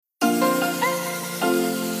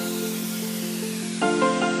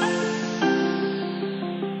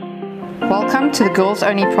Welcome to the Girls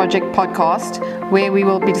Only Project podcast, where we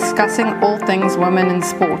will be discussing all things women in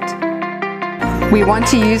sport. We want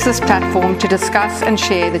to use this platform to discuss and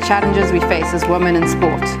share the challenges we face as women in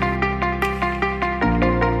sport.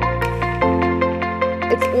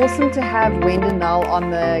 It's awesome to have Wenda Null on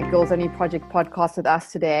the Girls Only Project podcast with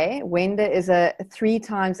us today. Wenda is a 3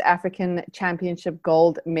 times African Championship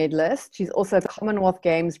gold medalist. She's also a Commonwealth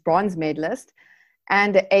Games bronze medalist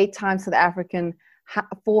and an 8 times South African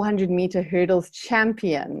 400-meter hurdles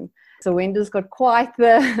champion. So Wenda's got quite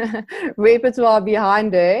the repertoire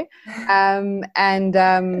behind her.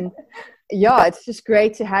 Yeah, it's just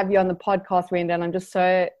great to have you on the podcast, Wenda, and I'm just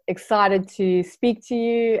so excited to speak to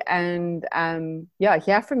you and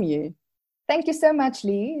hear from you. Thank you so much,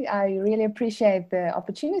 Lee. I really appreciate the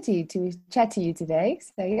opportunity to chat to you today.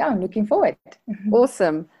 So yeah, I'm looking forward.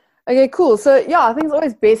 Awesome. Okay, cool. So yeah, I think it's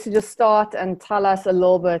always best to just start and tell us a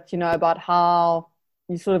little bit, about how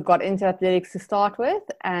you sort of got into athletics to start with,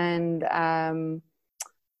 and and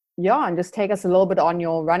just take us a little bit on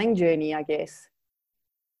your running journey, I guess.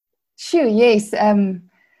 Sure, yes.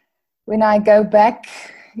 When I go back,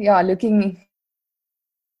 looking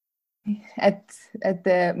at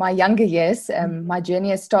my younger years, my journey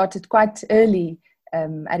has started quite early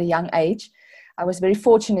at a young age. I was very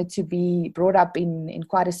fortunate to be brought up in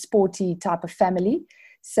quite a sporty type of family.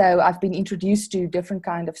 So I've been introduced to different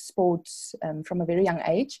kind of sports from a very young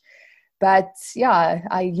age. But yeah,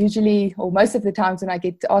 I usually, or most of the times when I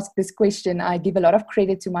get asked this question, I give a lot of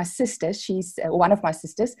credit to my sister. She's one of my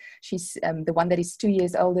sisters. She's the one that is 2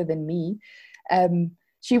 years older than me.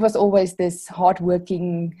 She was always this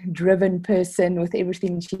hardworking, driven person with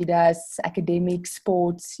everything she does, academic,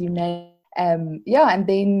 sports, you know. And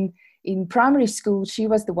then in primary school, she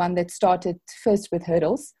was the one that started first with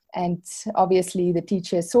hurdles. And obviously the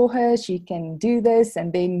teacher saw her, she can do this.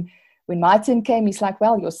 And then when my turn came, he's like,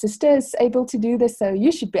 well, your sister is able to do this, so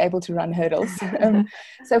you should be able to run hurdles.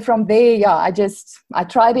 So from there, I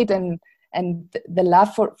tried it and the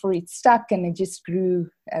love for it stuck, and it just grew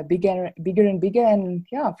bigger and bigger. And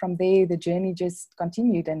from there, the journey just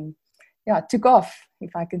continued and took off,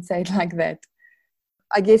 if I can say it like that.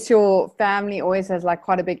 I guess your family always has like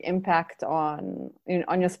quite a big impact on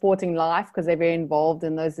your sporting life, because they're very involved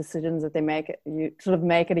in those decisions that you sort of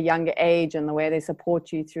make at a younger age, and the way they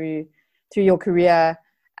support you through your career.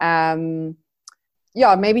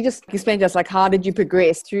 Maybe just explain to us, like, how did you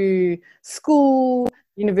progress through school,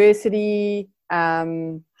 university? How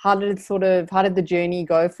did the journey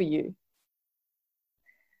go for you?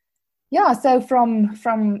 Yeah, so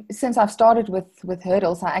since I've started with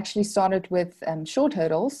hurdles, I actually started with short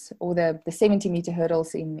hurdles, or the 70-meter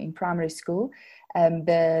hurdles in primary school.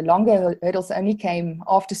 The longer hurdles only came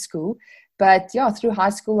after school. But through high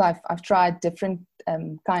school, I've tried different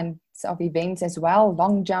kinds of events as well: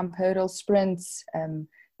 long jump, hurdles, sprints.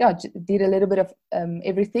 Did a little bit of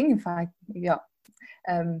everything.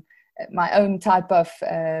 My own type of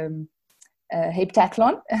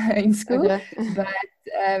heptathlon in school. Okay. But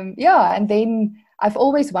and then I've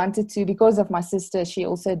always wanted to, because of my sister, she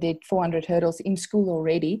also did 400 hurdles in school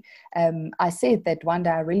already. I said that one day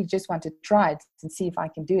I really just want to try it and see if I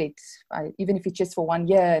can do it, even if it's just for 1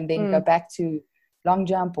 year, and then go back to long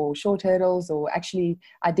jump or short hurdles. Or actually,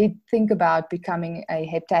 I did think about becoming a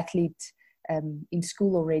heptathlete in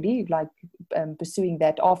school already, like pursuing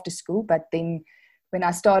that after school. But then when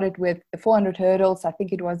I started with the 400 hurdles, I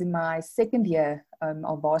think it was in my second year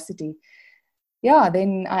of varsity.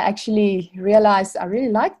 Then I actually realized I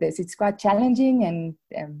really like this. It's quite challenging, and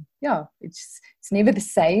it's never the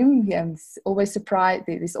same. It's always surprise.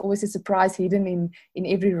 There's always a surprise hidden in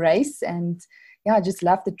every race, and I just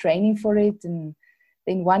love the training for it. And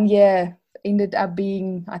then 1 year ended up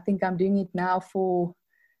being, I think I'm doing it now for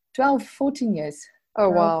 14 years. Oh,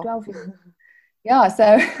 wow. 12 years.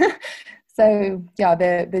 So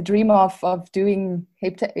the dream of doing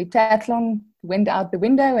heptathlon went out the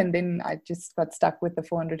window, and then I just got stuck with the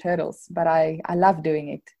 400 hurdles. But I love doing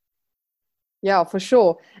it. Yeah, for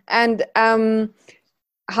sure. And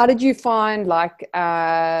how did you find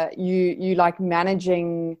you like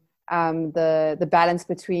managing the balance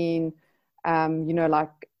between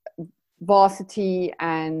like varsity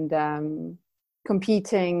and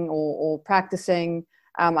competing or practicing?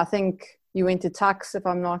 I think you went to Tux, if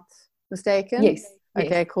I'm not mistaken. Yes.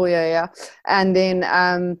 Okay, cool. Yeah. And then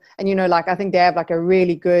I think they have like a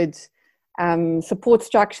really good support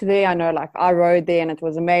structure there. I know, like, I rode there and it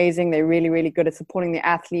was amazing. They're really, really good at supporting the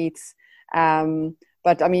athletes.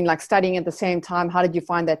 But I mean, like, studying at the same time, how did you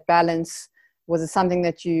find that balance? Was it something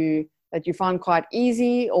that you found quite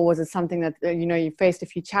easy, or was it something that you faced a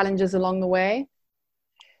few challenges along the way?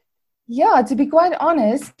 Yeah, to be quite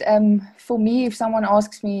honest, for me, if someone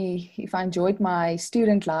asks me if I enjoyed my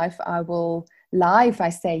student life, I will lie if I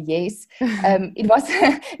say yes. It was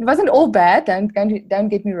it wasn't all bad. Don't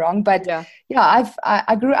get me wrong, but Yeah. yeah,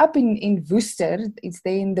 I grew up in Worcester. It's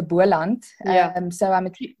there in the Boland. Yeah. So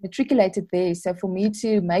I'm matriculated there. So for me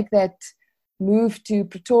to make that move to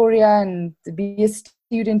Pretoria and to be a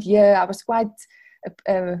student here, I was quite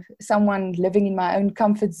someone living in my own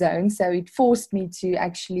comfort zone. So it forced me to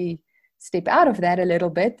actually step out of that a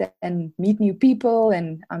little bit and meet new people.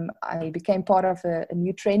 And I became part of a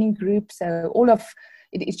new training group. So all of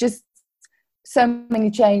it's just so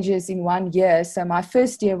many changes in 1 year. So my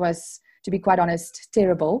first year was, to be quite honest,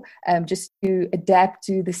 terrible, just to adapt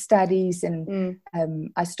to the studies. And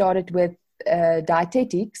I started with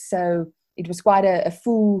dietetics. So it was quite a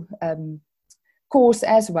full course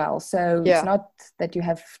as well. So it's not that you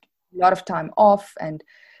have a lot of time off. And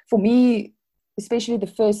for me, especially the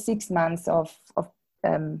first 6 months of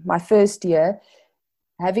my first year,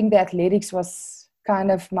 having the athletics was kind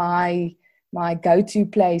of my go-to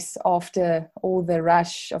place after all the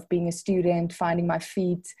rush of being a student, finding my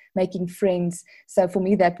feet, making friends. So for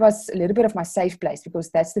me, that was a little bit of my safe place, because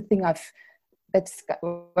that's the thing that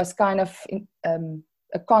was kind of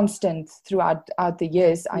a constant throughout the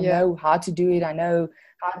years. I know how to do it. I know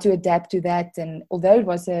how to adapt to that. And although it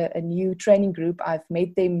was a new training group, I've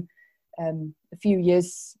met them a few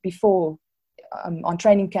years before on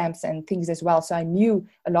training camps and things as well. So I knew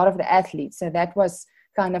a lot of the athletes. So that was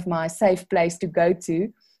kind of my safe place to go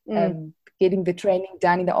to, getting the training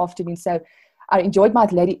done in the afternoon. So I enjoyed my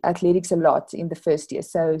athletics a lot in the first year.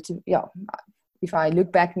 So if I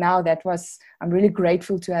look back now, I'm really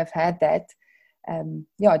grateful to have had that.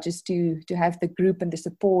 Just to have the group and the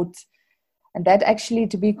support. And that actually,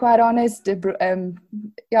 to be quite honest, it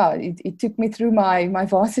took me through my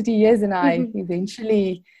varsity years, and I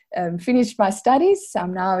eventually finished my studies.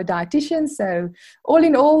 I'm now a dietitian, so all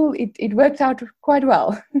in all, it worked out quite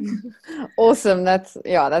well. Awesome.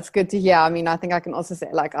 That's good to hear. I mean, I think I can also say,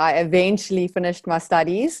 like, I eventually finished my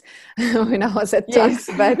studies when I was at Tux,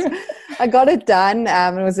 but I got it done.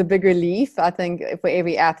 It was a big relief. I think for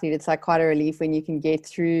every athlete, it's like quite a relief when you can get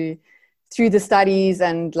through the studies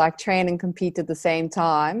and like train and compete at the same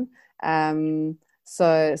time.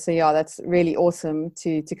 So that's really awesome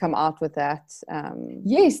to come out with that.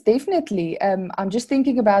 Yes, definitely. I'm just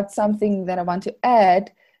thinking about something that I want to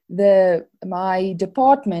add. My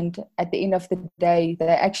department, at the end of the day, they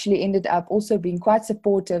actually ended up also being quite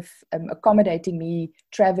supportive, accommodating me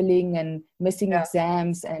traveling and missing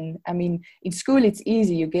exams. And I mean, in school it's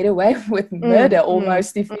easy, you get away with murder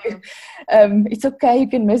almost. If you it's okay, you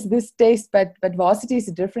can miss this test, but varsity is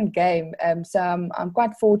a different game. So I'm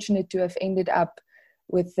quite fortunate to have ended up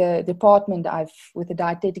with the department with the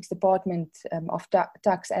dietetics department of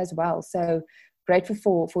Tux as well. So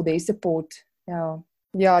grateful for their support.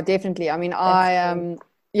 Yeah, definitely. I mean, I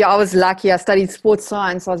was lucky. I studied sports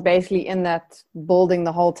science. I was basically in that building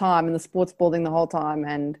the whole time, in the sports building the whole time,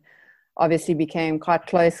 and obviously became quite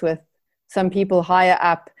close with some people higher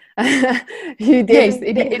up.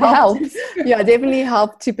 It helps. Yeah, definitely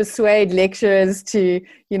helped to persuade lecturers to,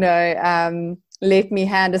 let me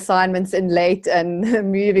hand assignments in late and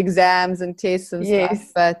move exams and tests and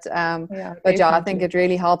stuff. But I think it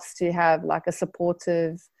really helps to have like a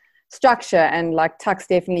supportive structure, and like Tux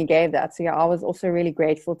definitely gave that. So I was also really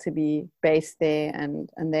grateful to be based there, and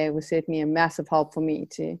they were certainly a massive help for me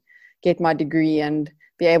to get my degree and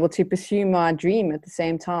be able to pursue my dream at the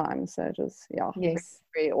same time. So it was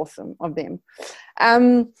very awesome of them. I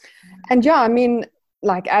mean,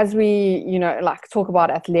 like, as we talk about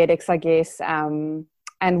athletics, I guess, and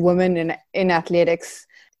women in athletics,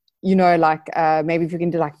 maybe if you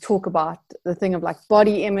can talk about the thing of like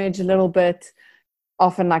body image a little bit.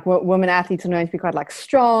 Often like women athletes are known to be quite like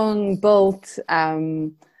strong, built.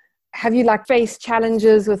 Have you like faced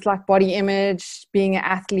challenges with like body image, being an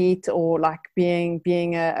athlete, or like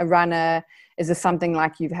being a runner? Is this something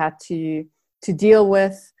like you've had to deal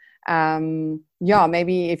with?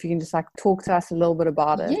 Maybe if you can just like talk to us a little bit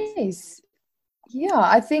about it. Yes. Yeah,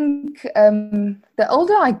 I think the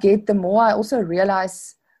older I get, the more I also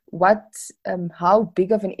realize how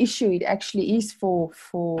big of an issue it actually is for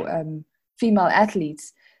female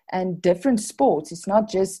athletes and different sports. It's not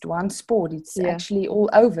just one sport, it's actually all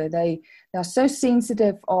over. They are so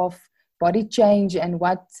sensitive of body change and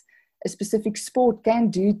what a specific sport can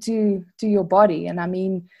do to your body. And I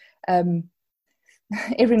mean,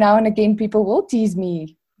 every now and again people will tease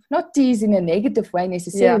me, not tease in a negative way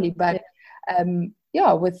necessarily, but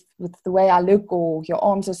with the way I look, or your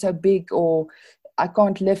arms are so big, or I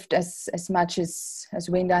can't lift as much as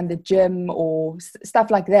Wenda in the gym or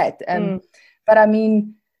stuff like that. But I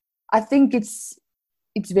mean, I think it's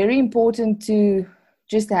very important to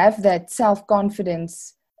just have that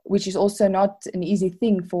self-confidence, which is also not an easy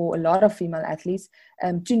thing for a lot of female athletes,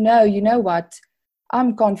 to know, you know what,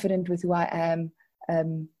 I'm confident with who I am.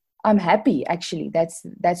 I'm happy, actually.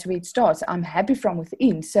 That's where it starts. I'm happy from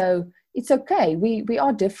within. So it's okay. We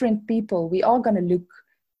are different people. We are going to look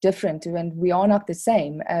different and we are not the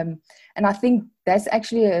same. And I think that's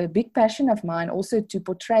actually a big passion of mine, also to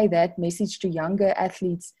portray that message to younger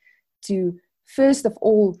athletes, to first of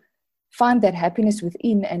all find that happiness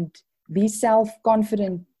within and be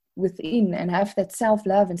self-confident within and have that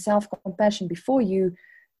self-love and self-compassion before you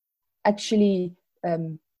actually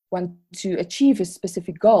want to achieve a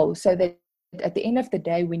specific goal, so that at the end of the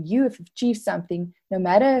day, when you have achieved something, no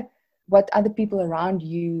matter what other people around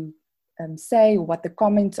you say or what the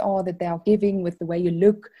comments are that they are giving with the way you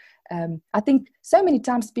look, I think so many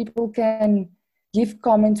times people can give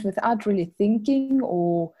comments without really thinking,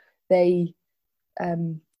 or they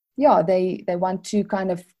want to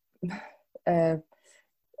kind of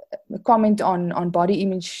comment on body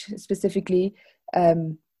image specifically,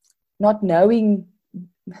 not knowing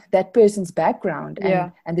that person's background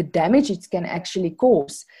and the damage it can actually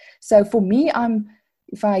cause. So for me,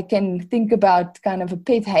 if I can think about kind of a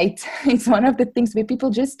pet hate, it's one of the things where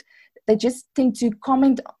people just tend to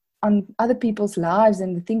comment on other people's lives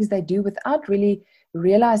and the things they do without really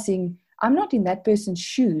realizing I'm not in that person's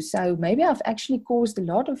shoes. So maybe I've actually caused a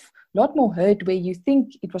lot more hurt, where you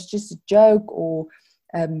think it was just a joke, or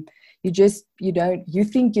you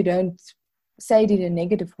think you don't say it in a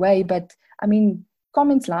negative way. But I mean,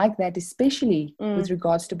 comments like that, especially with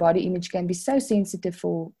regards to body image, can be so sensitive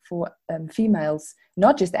for females,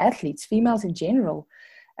 not just athletes, females in general.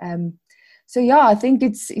 So yeah, I think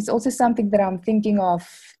it's also something that I'm thinking of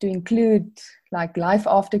to include, like life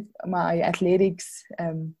after my athletics,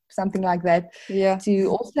 something like that. Yeah. To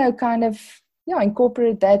also kind of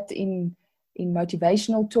incorporate that in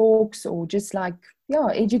motivational talks, or just like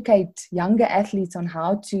educate younger athletes on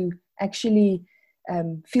how to actually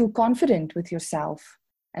feel confident with yourself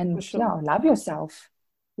and love yourself.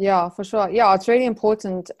 Yeah, for sure. Yeah, it's really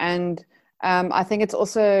important. And I think it's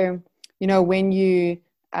also, when you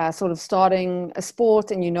sort of starting a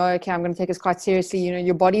sport and okay, I'm going to take this quite seriously,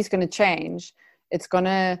 your body's going to change. It's going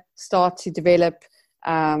to start to develop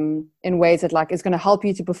in ways that it's going to help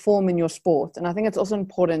you to perform in your sport. And I think it's also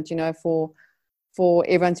important, for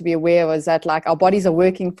everyone to be aware is that our bodies are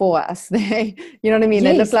working for us. They, you know what I mean?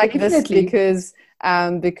 Yes, they look like definitely. This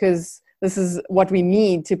because this is what we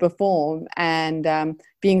need to perform. And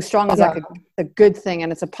being strong is a good thing,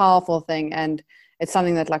 and it's a powerful thing, and it's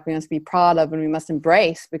something that we must be proud of and we must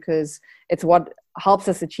embrace, because it's what helps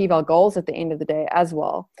us achieve our goals at the end of the day as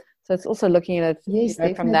well. So it's also looking at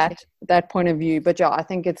it from that point of view. But I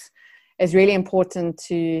think it's really important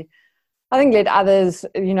to, let others,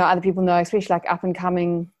 other people know, especially up and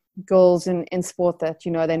coming girls in sport, that,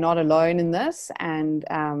 they're not alone in this. And,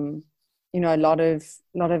 a lot of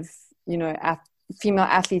female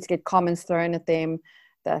athletes get comments thrown at them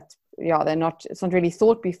that, it's not really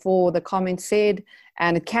thought before the comment said,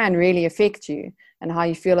 and it can really affect you and how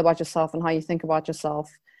you feel about yourself and how you think about yourself.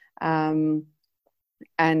 And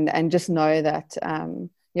just know that,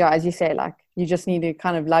 as you say, you just need to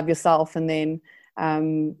kind of love yourself, and then,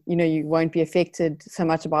 you won't be affected so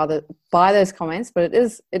much by those comments, but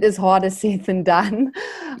it is harder said than done.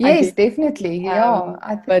 Yes, definitely.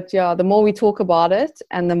 But the more we talk about it,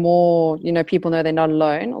 and the more, people know they're not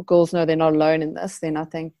alone, or girls know they're not alone in this, then I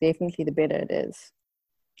think definitely the better it is.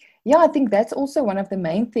 Yeah, I think that's also one of the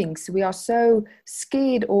main things. We are so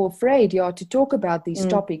scared or afraid, to talk about these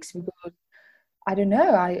topics, because I don't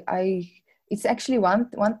know, it's actually one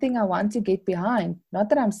thing I want to get behind. Not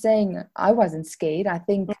that I'm saying I wasn't scared. I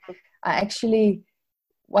think I actually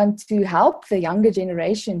want to help the younger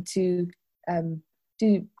generation to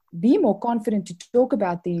be more confident to talk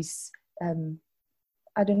about these,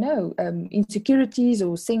 insecurities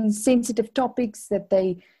or sensitive topics that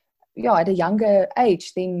they, at a younger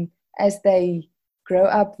age. Then as they grow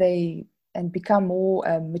up, and become more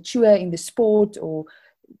mature in the sport, or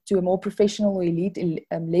to a more professional or elite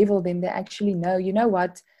level, then they actually know,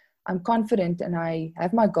 what, I'm confident and I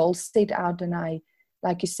have my goals set out, and I,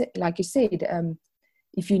 like you said,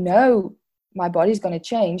 if my body's going to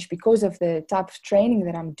change because of the type of training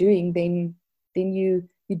that I'm doing, then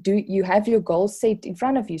you have your goals set in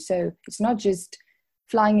front of you. So it's not just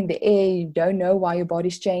flying in the air. You don't know why your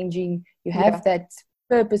body's changing. You have that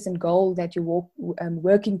purpose and goal that you're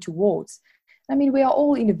working towards. I mean, we are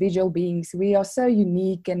all individual beings. We are so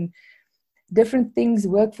unique, and different things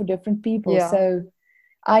work for different people. Yeah. So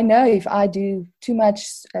I know if I do too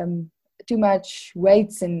much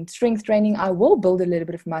weights and strength training, I will build a little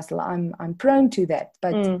bit of muscle. I'm prone to that,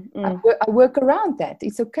 but I work around that.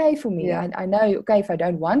 It's okay for me. Yeah. I know, okay, if I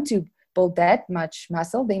don't want to build that much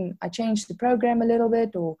muscle, then I change the program a little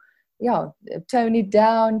bit, or tone it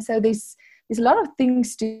down. So there's a lot of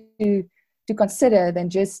things to consider than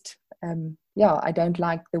just I don't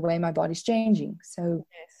like the way my body's changing. So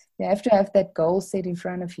you have to have that goal set in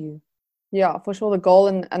front of you. Yeah, for sure. The goal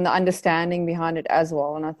and the understanding behind it as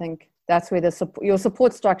well. And I think that's where your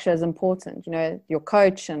support structure is important, your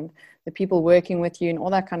coach and the people working with you and all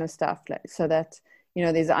that kind of stuff. So that,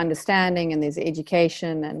 there's an understanding and there's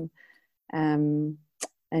education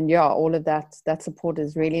and all of that support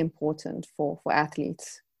is really important for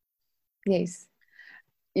athletes. Yes.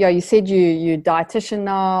 Yeah, you said you're a dietitian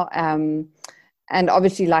now. And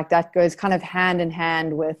obviously like that goes kind of hand in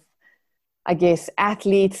hand with, I guess,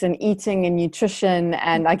 athletes and eating and nutrition.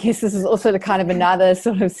 And I guess this is also the kind of another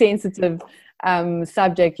sort of sensitive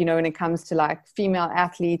subject, when it comes to like female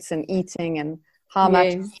athletes and eating and how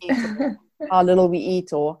much we eat, or how little we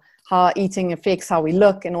eat, or how eating affects how we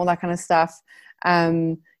look and all that kind of stuff.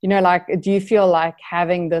 Like, do you feel like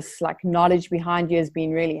having this like knowledge behind you has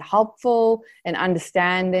been really helpful in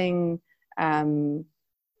understanding,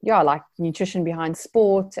 like nutrition behind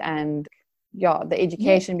sport and the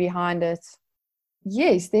education behind it?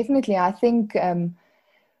 Yes, definitely. I think, a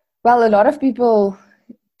lot of people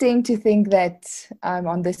tend to think that I'm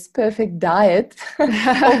on this perfect diet all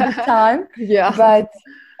the time. Yeah. But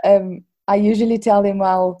I usually tell them,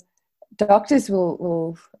 well, doctors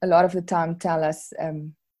will a lot of the time tell us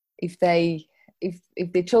if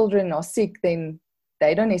their children are sick, then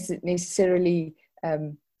they don't necessarily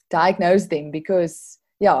diagnose them because,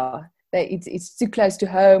 it's too close to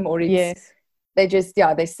home, or it's they just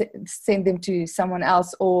they send them to someone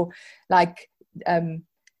else, or like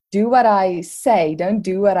do what I say, don't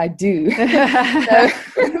do what I do.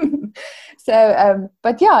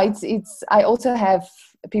 But it's I also have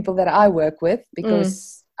people that I work with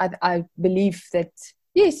because I believe that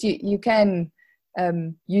yes, you can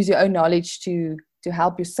use your own knowledge to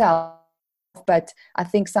help yourself. But I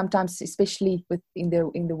think sometimes, especially in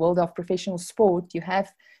the world of professional sport, you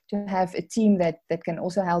have to have a team that can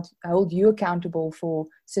also hold you accountable for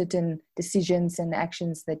certain decisions and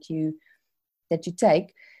actions that you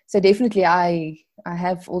take. So definitely, I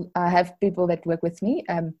have people that work with me.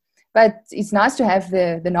 But it's nice to have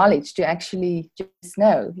the knowledge to actually just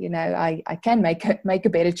know, I can make a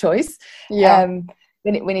better choice when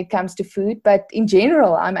it comes to food. But in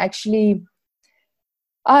general,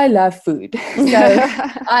 I love food. So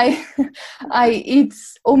I eat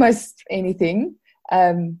almost anything.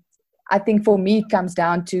 I think for me, it comes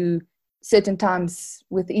down to certain times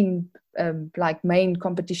within like main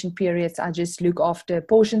competition periods. I just look after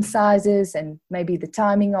portion sizes and maybe the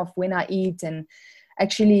timing of when I eat. And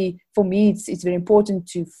actually, for me, it's very important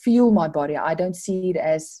to fuel my body. I don't see it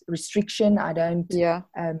as restriction. I don't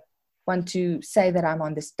want to say that I'm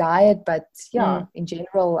on this diet, but in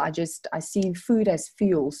general, I see food as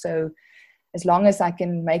fuel. So as long as I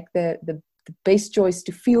can make the best choice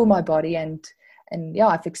to fuel my body, and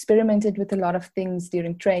I've experimented with a lot of things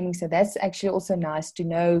during training. So that's actually also nice to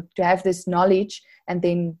know, to have this knowledge and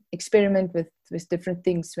then experiment with different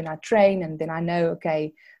things when I train. And then I know,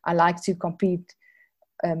 okay, I like to compete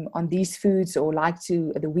on these foods, or like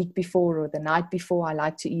to the week before or the night before, I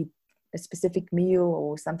like to eat a specific meal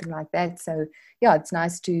or something like that. So it's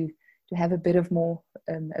nice to have a bit more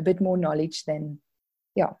knowledge than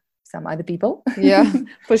some other people. Yeah,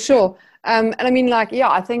 for sure. And I mean,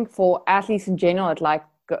 I think for athletes in general,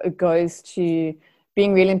 it goes to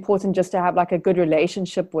being really important just to have like a good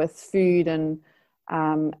relationship with food and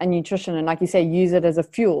nutrition, and like you say, use it as a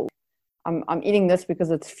fuel. I'm eating this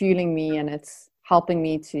because it's fueling me and it's helping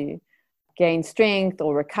me to gain strength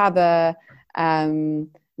or recover. And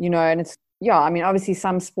it's I mean, obviously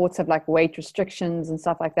some sports have like weight restrictions and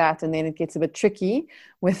stuff like that, and then it gets a bit tricky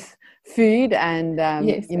with food, and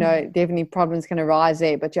definitely problems can arise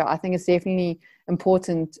there. But I think it's definitely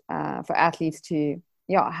important for athletes to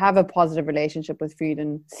have a positive relationship with food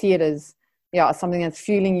and see it as something that's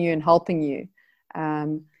fueling you and helping you,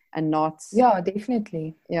 and not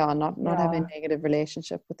definitely not have a negative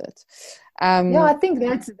relationship with it. I think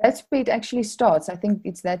that's where it actually starts. I think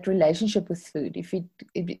it's that relationship with food.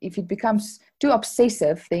 If it becomes too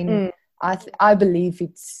obsessive, then I believe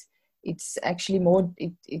it's actually more,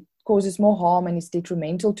 it causes more harm and is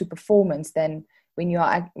detrimental to performance than when you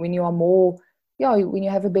are more when you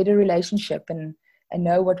have a better relationship and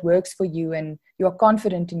know what works for you and you are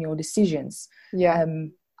confident in your decisions.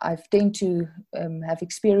 I've tend to have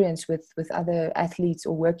experience with other athletes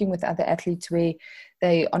or working with other athletes where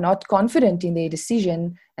they are not confident in their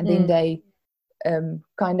decision, and then they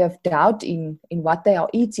kind of doubt in what they are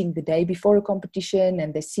eating the day before a competition,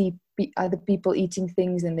 and they see other people eating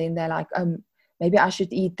things, and then they're like, maybe I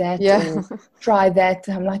should eat that or try that.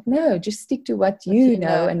 I'm like, no, just stick to what you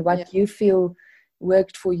know and what you feel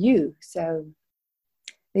worked for you. So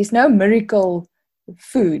there's no miracle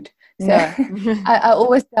food. So I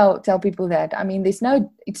always tell people that. I mean, there's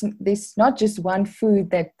not just one food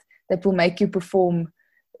that will make you perform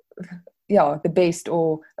the best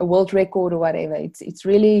or a world record or whatever. It's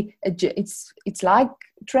really it's like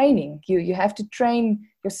training. You have to train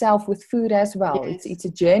yourself with food as well. Yes. It's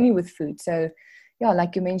a journey with food. So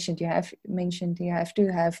like you mentioned, you have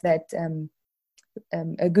to have that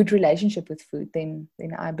a good relationship with food. Then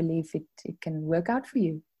I believe it can work out for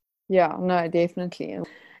you. Yeah, no, definitely.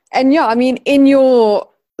 And I mean, in your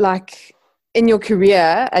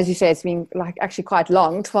career, as you say, it's been like actually quite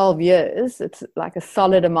long, 12 years. It's like a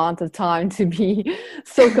solid amount of time to be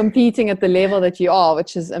still competing at the level that you are,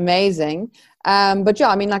 which is amazing. But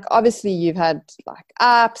I mean, like, obviously you've had like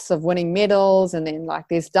ups of winning medals, and then like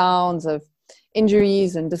there's downs of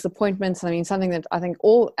injuries and disappointments. I mean, something that I think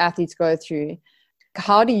all athletes go through.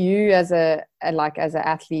 How do you as an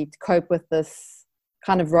athlete cope with this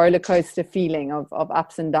kind of roller coaster feeling of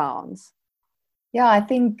ups and downs? Yeah, I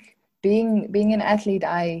think being an athlete,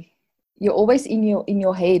 you're always in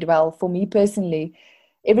your head. Well, for me personally,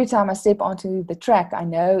 every time I step onto the track, I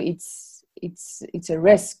know it's a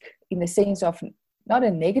risk, in the sense of not a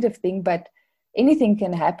negative thing, but anything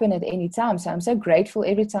can happen at any time. So I'm so grateful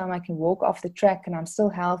every time I can walk off the track and I'm still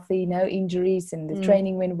healthy, no injuries, and the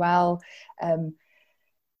training went well.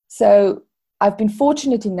 So I've been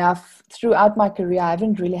fortunate enough throughout my career. I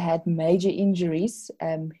haven't really had major injuries.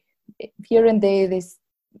 Here and there, there's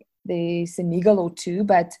a niggle or two,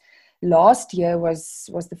 but last year was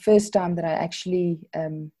the first time that I actually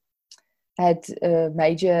had a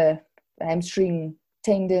major hamstring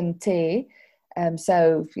tendon tear.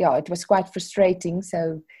 So it was quite frustrating.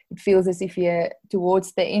 So it feels as if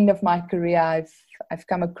towards the end of my career, I've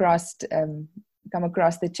come across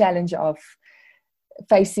the challenge of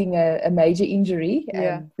facing a major injury,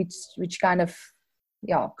 which kind of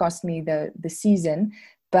cost me the season.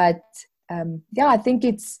 But I think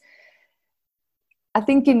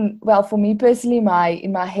for me personally,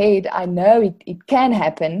 in my head, I know it can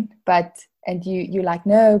happen, and you're like,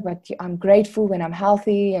 no, but I'm grateful when I'm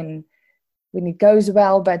healthy and when it goes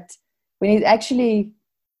well. But when it actually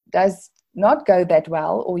does not go that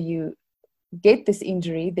well, or you get this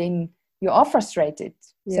injury, then you are frustrated.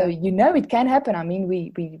 So it can happen. I mean,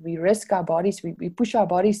 we risk our bodies, we push our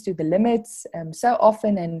bodies to the limits so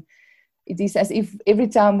often, and it is as if every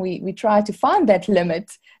time we try to find that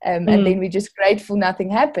limit, and then we're just grateful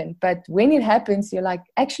nothing happened. But when it happens, you're like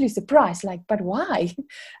actually surprised, like, but why?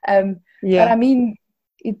 But I mean,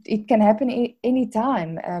 it can happen any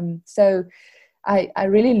time. So I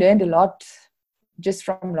really learned a lot just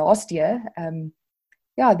from last year.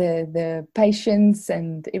 The patience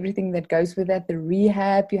and everything that goes with that, the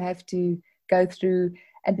rehab you have to go through.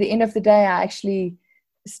 At the end of the day, I actually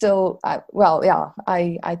I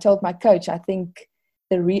told my coach, I think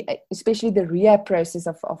especially the rehab process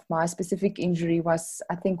of my specific injury was,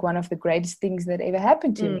 I think, one of the greatest things that ever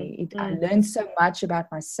happened to me. I learned so much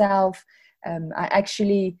about myself. I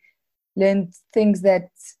actually learned things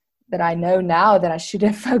that I know now that I should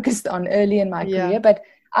have focused on early in my career. But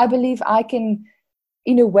I believe I can,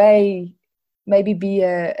 in a way, maybe be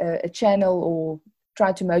a channel or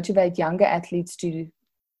try to motivate younger athletes to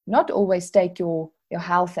not always take your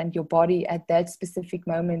health and your body at that specific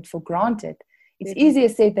moment for granted. It's easier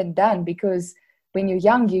said than done, because when you're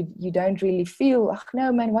young, you don't really feel, oh,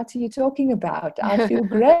 no, man, what are you talking about? I feel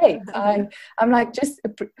great. I'm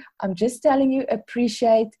just telling you,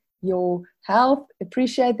 appreciate your health,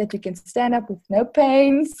 appreciate that you can stand up with no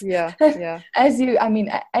pains.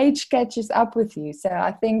 Age catches up with you. So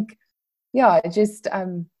I think,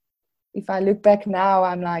 if I look back now,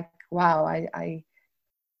 I'm like, wow, I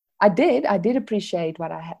did appreciate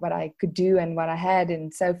what I could do and what I had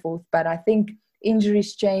and so forth. But I think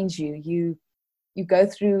injuries change you. You go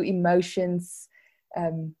through emotions,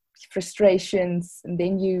 frustrations, and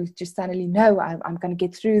then you just suddenly know, I'm going to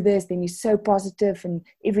get through this. Then you're so positive, and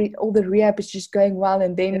all the rehab is just going well.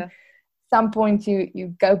 And then some point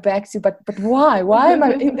you go back to, but why am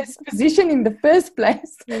I in this position in the first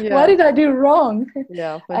place? What did I do wrong?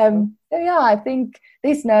 I think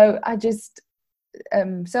I just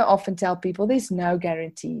so often tell people there's no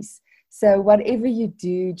guarantees. So whatever you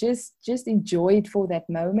do, just enjoy it for that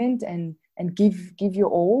moment and give your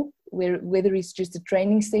all, whether it's just a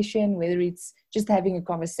training session, whether it's just having a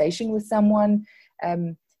conversation with someone.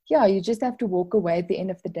 You just have to walk away at the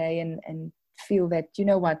end of the day and feel that, you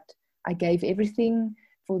know what, I gave everything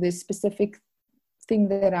for this specific thing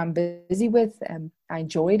that I'm busy with. I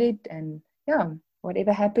enjoyed it, and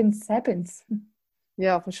whatever happens.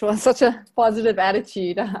 Yeah, for sure. Such a positive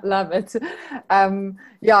attitude. I love it. I mean,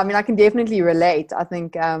 I can definitely relate. I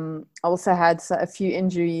think I also had a few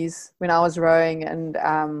injuries when I was rowing, and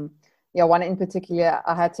one in particular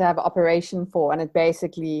I had to have an operation for, and it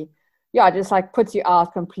basically, just like puts you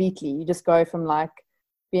out completely. You just go from like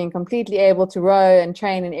being completely able to row and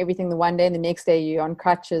train and everything the one day, and the next day you're on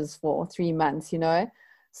crutches for 3 months,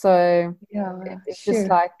 So it's just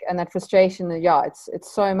like, and that frustration,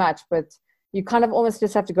 it's so much, but you kind of almost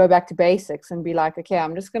just have to go back to basics and be like, okay,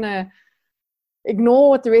 I'm just going to ignore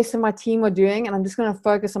what the rest of my team are doing, and I'm just going to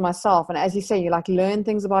focus on myself. And as you say, you like learn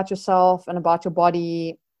things about yourself and about your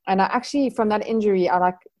body. And I actually, from that injury, I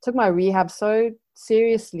like took my rehab so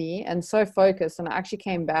seriously and so focused, and I actually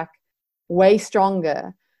came back way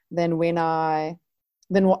stronger than when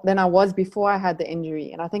than I was before I had the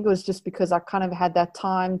injury. And I think it was just because I kind of had that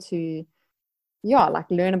time to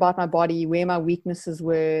like learn about my body, where my weaknesses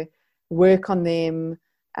were, work on them,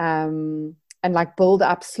 and like build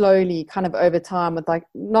up slowly kind of over time with like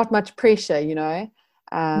not much pressure, to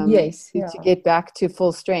get back to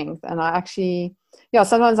full strength. And I actually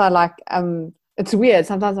sometimes I like it's weird,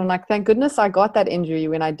 sometimes I'm like, thank goodness I got that injury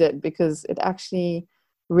when I did, because it actually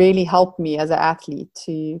really helped me as an athlete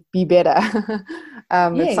to be better.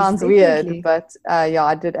 It sounds definitely weird, but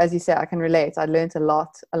I did, as you say, I can relate. I learned a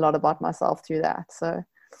lot about myself through that. So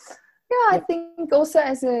I think also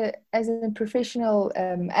as a professional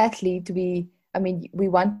athlete, we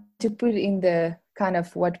want to put in the kind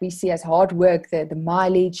of what we see as hard work, the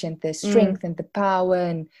mileage and the strength and the power,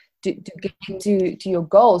 and to get to your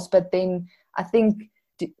goals. But then I think,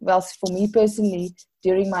 for me personally,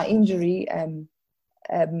 during my injury,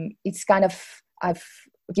 it's kind of, I've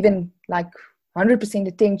given like 100%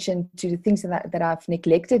 attention to the things that I've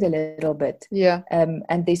neglected a little bit.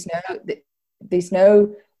 And there's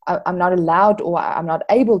no I'm not allowed, or I'm not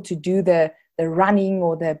able to do the running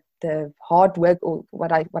or the hard work, or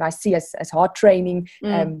what I see as hard training,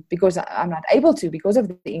 because I'm not able to, because of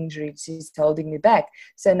the injury. It's holding me back.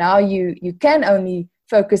 So now you can only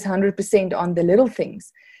focus 100% on the little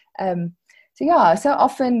things. So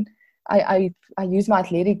often I use my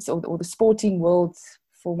athletics or the sporting world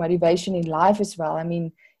for motivation in life as well. I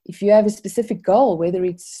mean, if you have a specific goal, whether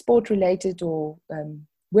it's sport related or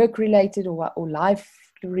work related or life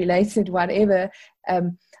related, whatever,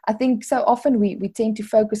 I think so often we tend to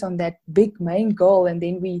focus on that big main goal, and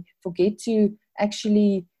then we forget to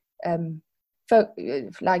actually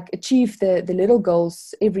achieve the little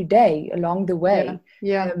goals every day along the way.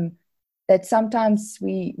 That sometimes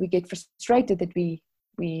we get frustrated that we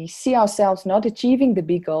see ourselves not achieving the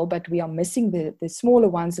big goal, but we are missing the smaller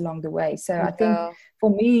ones along the way. So I think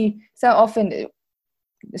for me, so often,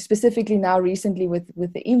 specifically now recently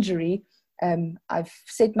with the injury, I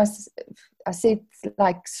set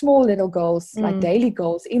like small little goals, like daily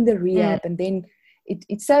goals in the rehab, and then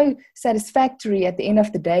it's so satisfactory at the end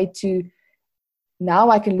of the day to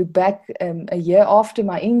now I can look back a year after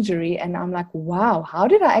my injury, and I'm like, wow, how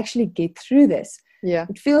did I actually get through this?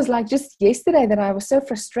 It feels like just yesterday that I was so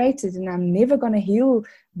frustrated and I'm never going to heal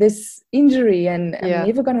this injury, and I'm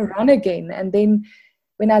never going to run again. And then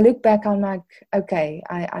when I look back, I'm like, okay,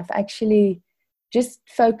 I've actually just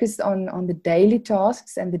focus on the daily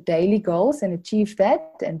tasks and the daily goals and achieve that.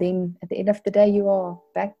 And then at the end of the day, you are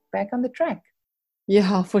back on the track.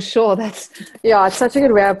 Yeah, for sure. It's such a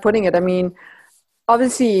good way of putting it. I mean,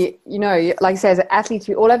 obviously, like I say, as athletes,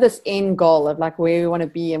 we all have this end goal of like where we want to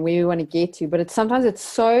be and where we want to get to, but sometimes it's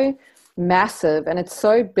so massive and it's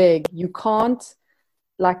so big, you can't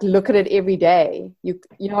like look at it every day. You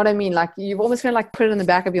know what I mean? Like you've almost going to like put it in the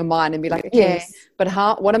back of your mind and be like, okay, but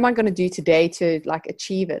what am I going to do today to like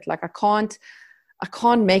achieve it? Like I can't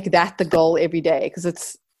make that the goal every day,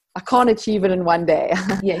 because I can't achieve it in one day.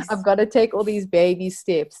 I've got to take all these baby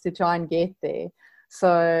steps to try and get there.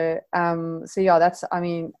 So I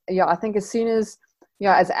think as soon as,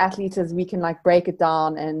 as athletes, as we can like break it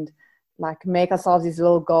down and like make ourselves these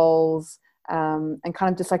little goals, and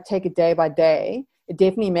kind of just like take it day by day, it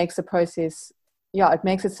definitely makes the process, it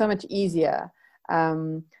makes it so much easier.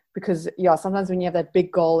 Because sometimes when you have that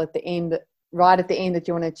big goal at the end, right at the end that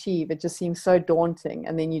you want to achieve, it just seems so daunting.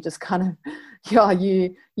 And then you just kind of,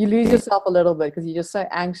 you lose yourself a little bit because you're just so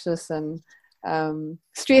anxious and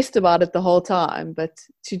stressed about it the whole time. But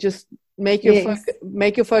to just make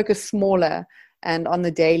your focus smaller and on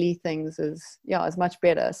the daily things is much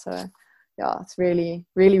better. So yeah, it's really,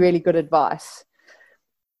 really, really good advice.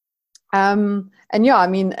 And yeah, I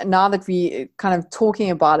mean, now that we kind of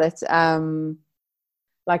talking about it,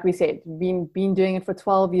 like we said, been doing it for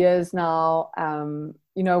 12 years now.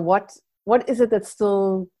 You know, what is it that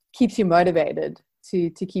still keeps you motivated to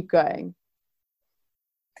keep going?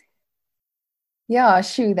 Yeah,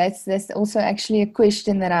 sure. That's also actually a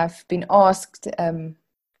question that I've been asked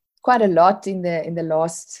quite a lot in the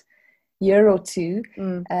last year or two.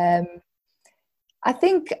 I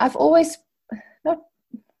think I've always not.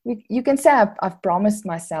 You can say I've promised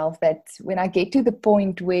myself that when I get to the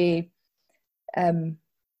point where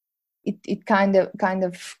it kind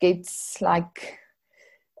of gets like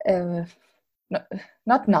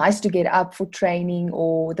not nice to get up for training,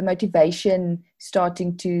 or the motivation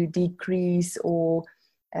starting to decrease, or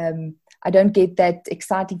I don't get that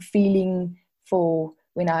exciting feeling for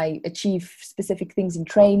when I achieve specific things in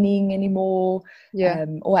training anymore.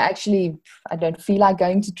 Or actually I don't feel like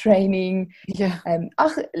going to training.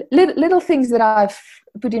 Little things that I've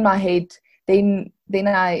put in my head, then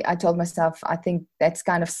I told myself, I think that's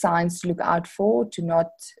kind of signs to look out for, to not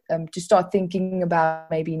to start thinking about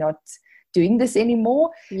maybe not doing this anymore.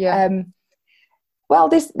 Well,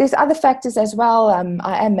 there's other factors as well.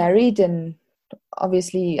 I am married, and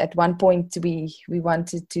obviously at one point we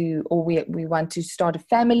wanted to, or we want to start a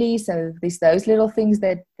family, so there's those little things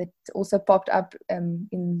that also popped up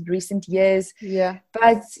in recent years.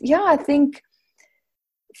 But yeah, I think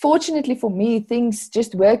fortunately for me, things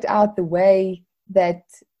just worked out the way that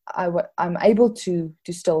I'm able to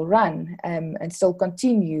still run and still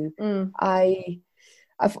continue.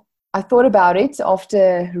 I thought about it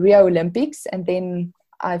after Rio Olympics, and then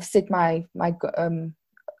I've set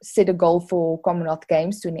set a goal for Commonwealth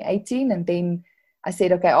Games 2018, and then I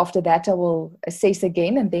said, okay, after that I will assess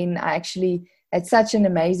again. And then I actually had such an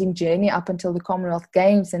amazing journey up until the Commonwealth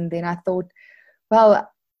Games, and then I thought, well,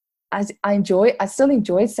 I still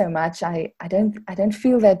enjoy it so much. I don't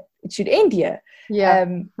feel that it should end here.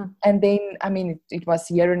 And then, I mean, it was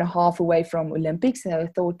a year and a half away from Olympics, so I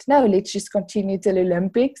thought, no, let's just continue till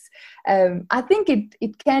Olympics. I think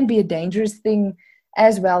it can be a dangerous thing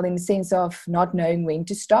as well, in the sense of not knowing when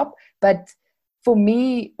to stop. But for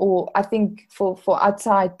me, or I think for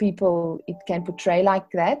outside people, it can portray like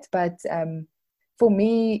that. But for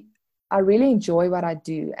me, I really enjoy what I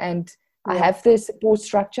do, and I have the support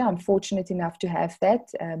structure. I'm fortunate enough to have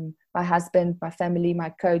that. My husband, my family,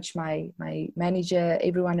 my coach, my manager,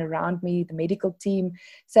 everyone around me, the medical team.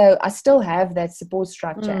 So I still have that support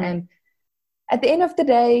structure. And at the end of the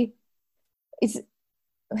day,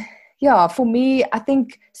 for me, I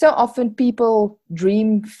think so often people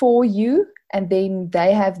dream for you, and then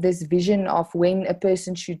they have this vision of when a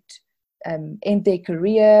person should end their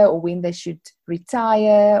career, or when they should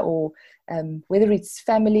retire, or whether it's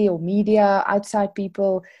family or media, outside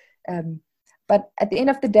people. But at the end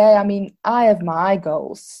of the day, I mean, I have my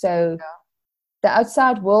goals. So the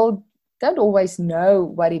outside world don't always know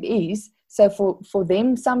what it is. So for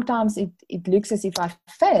them, sometimes it looks as if I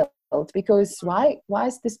failed, because why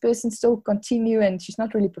is this person still continue, and she's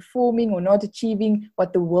not really performing or not achieving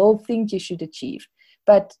what the world thinks you should achieve.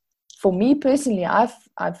 But for me personally, I'm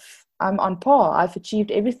on par. I've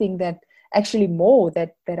achieved everything that, actually more,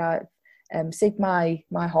 that I set my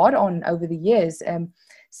heart on over the years.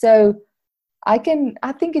 So I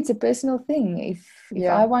think it's a personal thing. If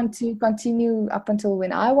I want to continue up until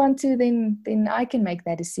when I want to, then I can make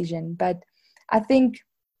that decision. But I think,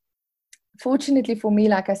 fortunately for me,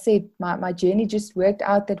 like I said, my journey just worked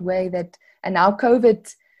out that way. And now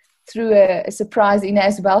COVID threw a surprise in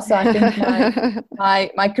as well. So I think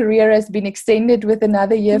my career has been extended with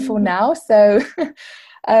another year for now. So,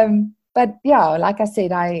 but yeah, like I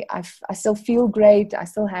said, I still feel great. I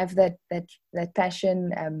still have that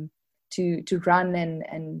passion to run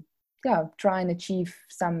and try and achieve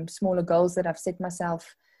some smaller goals that I've set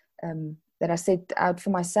myself, that I set out for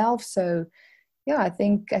myself. So yeah, I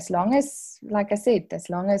think as long as, like I said, as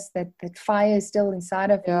long as that fire is still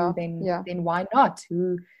inside of you, then why not?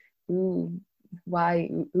 Who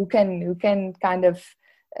can kind of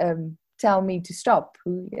tell me to stop?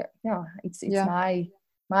 It's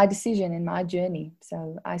my decision and my journey.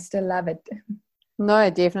 So I still love it. No,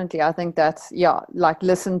 definitely. I think that's, like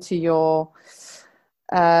listen to your,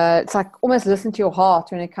 it's like almost listen to your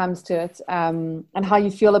heart when it comes to it, and how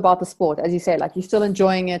you feel about the sport. As you say, like you're still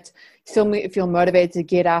enjoying it, still feel motivated to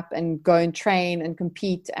get up and go and train and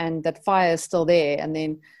compete, and that fire is still there. And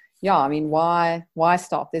then, I mean, why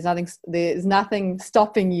stop? There's nothing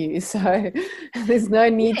stopping you. So there's no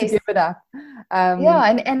need to give it up. Yeah,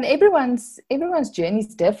 and everyone's journey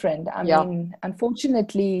is different. I Yeah. mean,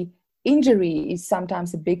 unfortunately, injury is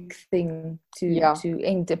sometimes a big thing to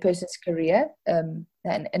end a person's career, an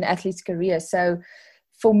athlete's career. So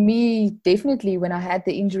for me, definitely when I had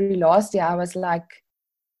the injury last year, I was like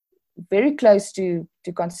very close to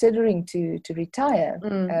considering to retire.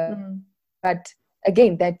 But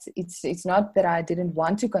again, that it's not that I didn't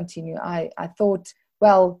want to continue. I thought,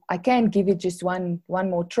 well, I can give it just one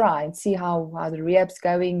more try and see how the rehab's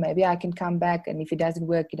going. Maybe I can come back, and if it doesn't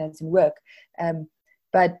work, it doesn't work.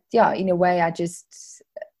 But yeah, in a way,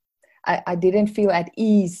 I didn't feel at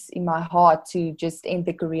ease in my heart to just end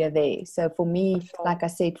the career there. So for me, like I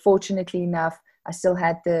said, fortunately enough, I still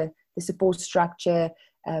had the support structure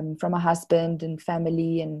from my husband and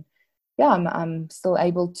family, and yeah, I'm still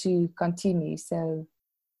able to continue. So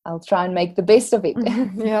I'll try and make the best of it.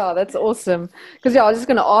 Yeah, that's awesome. Because I was just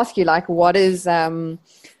going to ask you, like, what is,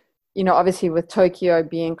 obviously with Tokyo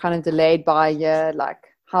being kind of delayed by a year, like,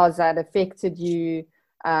 how has that affected you?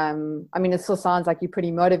 I mean, it still sounds like you're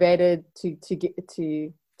pretty motivated to get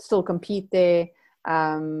to still compete there.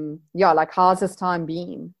 Like, how's this time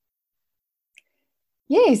been?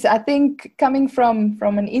 Yes, I think coming from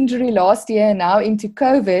an injury last year now into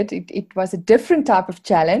COVID, it was a different type of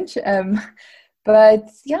challenge. But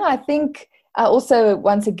yeah, I think I also,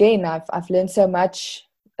 once again, I've learned so much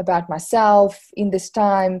about myself in this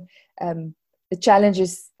time, the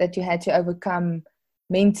challenges that you had to overcome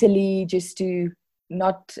mentally just to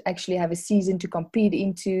not actually have a season to compete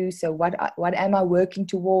into. So what am I working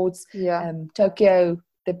towards? Tokyo,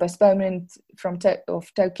 the postponement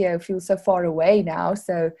of Tokyo feels so far away now.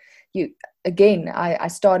 So I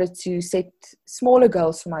started to set smaller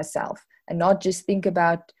goals for myself and not just think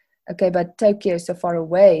about, okay, but Tokyo is so far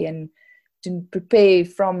away, and to prepare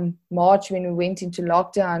from March when we went into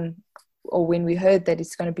lockdown, or when we heard that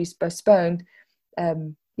it's going to be postponed.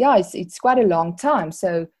 It's quite a long time.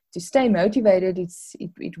 So to stay motivated,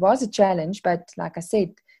 it was a challenge, but like I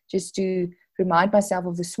said, just to remind myself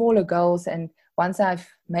of the smaller goals. And once I've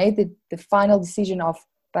made the final decision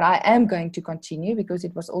but I am going to continue, because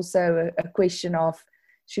it was also a question of,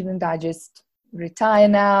 shouldn't I just retire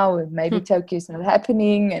now? Or maybe Tokyo is not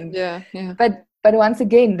happening. And But once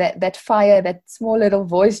again, that fire, that small little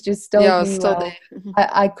voice just told me, well,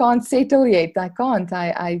 I can't settle yet. I can't.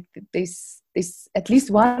 There's at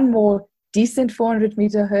least one more decent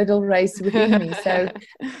 400-meter hurdle race within me. So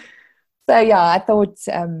yeah, I thought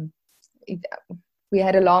we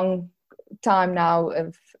had a long time now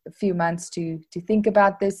of a few months to think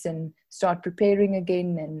about this and start preparing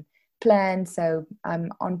again and plan. So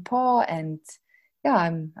I'm on par, and yeah,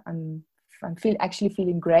 I'm actually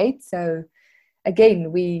feeling great. So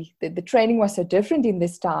again, the training was so different in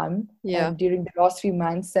this time during the last few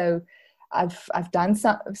months. So I've done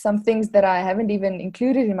some things that I haven't even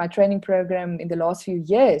included in my training program in the last few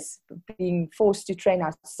years, being forced to train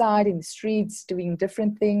outside in the streets, doing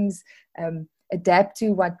different things, adapt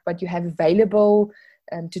to what you have available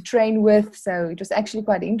to train with. So it was actually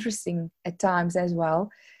quite interesting at times as well.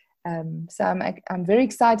 So I'm very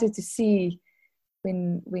excited to see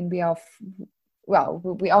when we are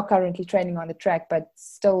we are currently training on the track, but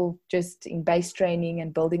still just in base training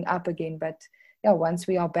and building up again. But yeah, once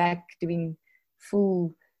we are back doing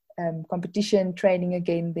full competition training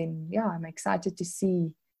again, then yeah, I'm excited to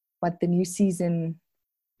see what the new season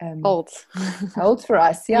holds for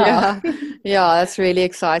us. Yeah, that's really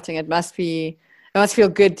exciting. It must feel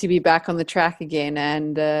good to be back on the track again,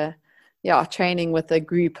 and training with a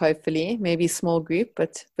group, hopefully, maybe a small group,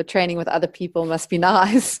 but training with other people must be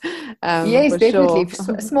nice. Yes, definitely.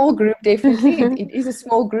 Sure. Small group, definitely. It is a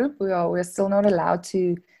small group. We're still not allowed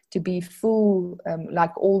to be full,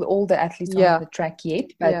 like all the athletes on the track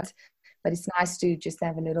yet, but it's nice to just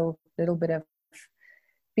have a little bit of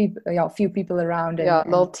people, a few people around, and a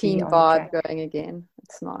little team vibe going again.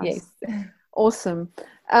 It's nice. Yes. Awesome.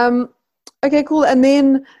 Okay, cool. And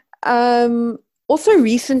then also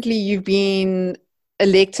recently you've been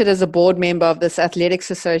elected as a board member of this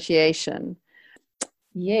athletics association.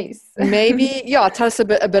 Yes. Maybe tell us a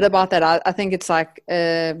bit about that. I think it's like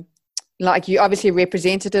you're obviously a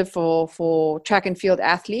representative for track and field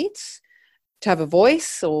athletes to have a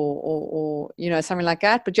voice or something like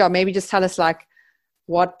that. But maybe just tell us like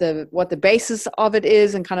what the basis of it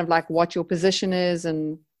is, and kind of like what your position is,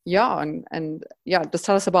 and just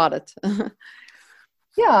tell us about it.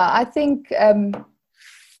 I think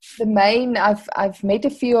the main, I've met a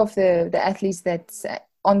few of the athletes that's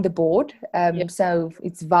on the board. So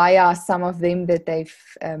it's via some of them that they've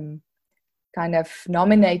kind of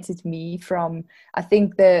nominated me from, I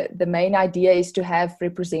think the main idea is to have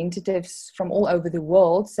representatives from all over the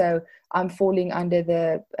world. So I'm falling under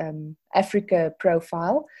the Africa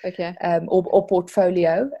profile, Okay. or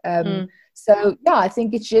portfolio. So yeah, I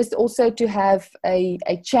think it's just also to have a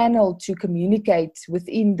channel to communicate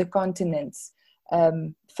within the continents,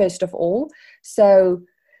 first of all. So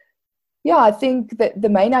yeah, I think that the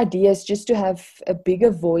main idea is just to have a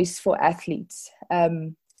bigger voice for athletes,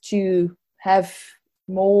 to have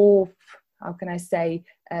more, how can I say,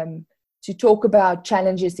 to talk about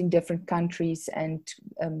challenges in different countries and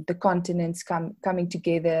the continents coming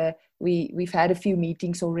together. We've had a few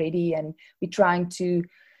meetings already, and we're trying to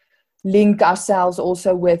link ourselves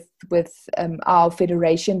also with our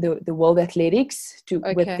federation, the World Athletics,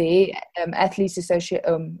 with their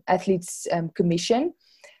athletes commission.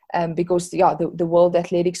 Because the World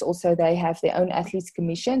Athletics also, they have their own athletes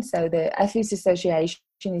commission. So the Athletes Association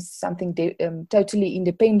is something totally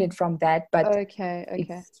independent from that. But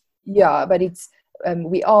it's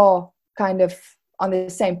we are kind of on the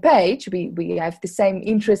same page. We have the same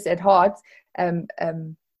interests at heart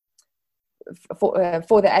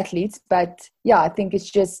for the athletes. But yeah, I think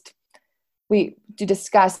it's just to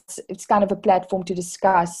discuss. It's kind of a platform to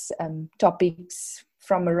discuss topics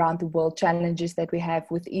from around the world, challenges that we have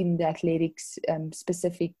within the athletics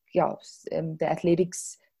specific, the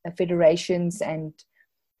athletics federations, and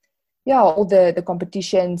all the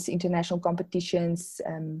competitions, international competitions,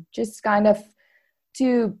 just kind of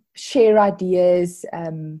to share ideas,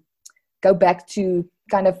 go back to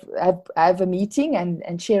kind of have a meeting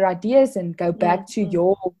and share ideas, and go back to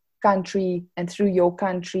your country and through your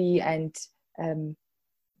country and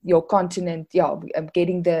your continent,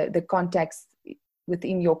 getting the contacts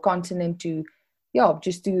within your continent to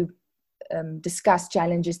just to discuss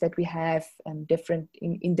challenges that we have different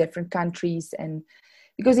in different countries. And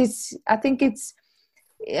because I think it's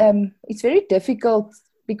very difficult,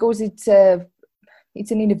 because it's an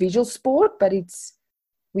individual sport, but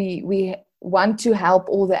we want to help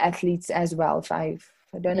all the athletes as well. If I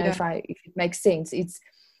don't know if it makes sense. It's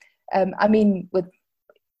I mean, with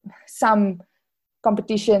some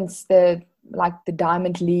competitions, like the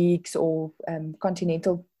Diamond Leagues or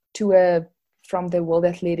Continental Tour from the World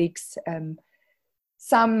Athletics,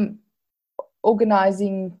 some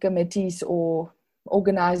organizing committees or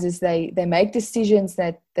organizers, they make decisions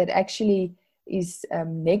that actually is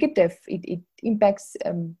negative. It impacts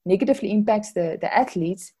negatively impacts the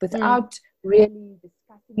athletes without really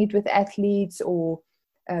discussing it with athletes or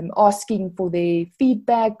asking for their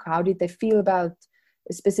feedback. How did they feel about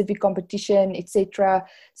a specific competition, etc.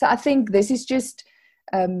 So I think this is just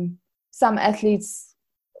some athletes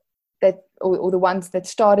that, or the ones that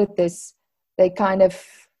started this, they kind of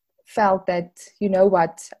felt that, you know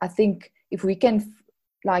what, I think if we can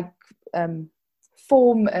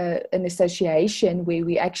form an association where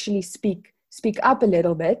we actually speak up a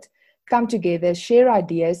little bit, come together, share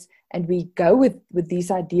ideas, and we go with these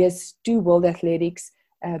ideas to World Athletics,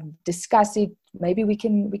 discuss it, maybe we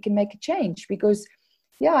can make a change. Because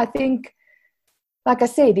I think, like I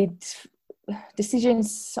said,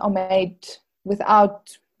 decisions are made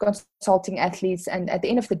without consulting athletes. And at the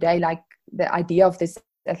end of the day, like, the idea of this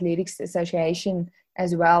athletics association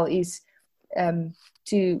as well is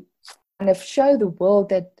to kind of show the world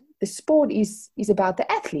that the sport is about the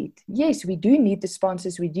athlete. Yes, we do need the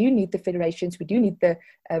sponsors, we do need the federations, we do need the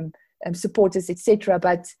supporters, etc.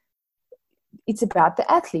 But it's about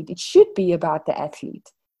the athlete. It should be about the athlete.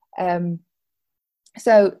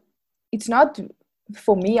 So it's not,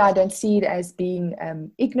 for me, I don't see it as being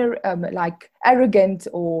ignorant, like arrogant,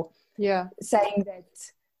 or saying that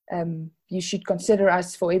you should consider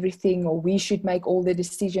us for everything, or we should make all the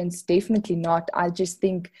decisions. Definitely not. I just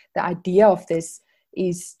think the idea of this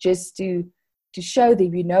is just to show that,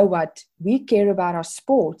 you know what, we care about our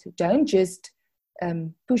sport. Don't just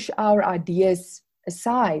push our ideas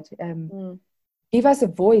aside. Give us a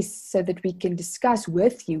voice so that we can discuss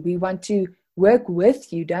with you. We want to work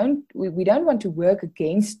with you. We don't want to work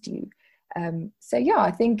against you.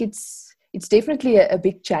 I think it's definitely a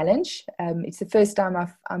big challenge. It's the first time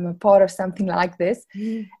I'm a part of something like this,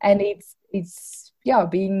 and it's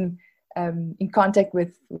being in contact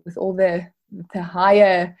with all the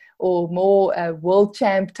higher or more world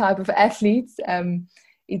champ type of athletes.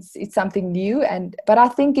 It's something new, but I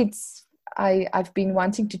think I've been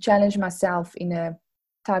wanting to challenge myself in a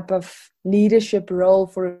type of leadership role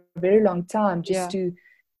for a very long time, just to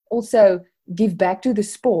also give back to the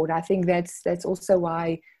sport. I think that's also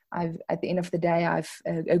why at the end of the day, I've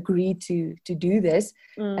agreed to do this.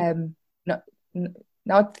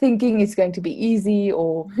 not thinking it's going to be easy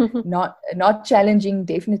or not challenging.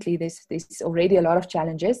 Definitely there's already a lot of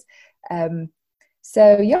challenges.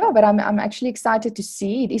 So yeah, but I'm actually excited to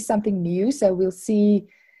see. It is something new, so we'll see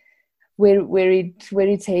where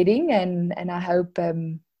it's heading, and I hope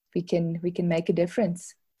we can make a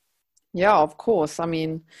difference. Yeah, of course. I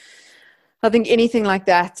mean, I think anything like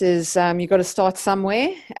that is you've got to start somewhere.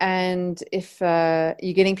 And if you're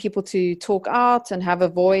getting people to talk out and have a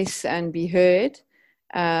voice and be heard,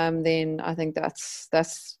 then I think that's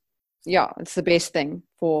it's the best thing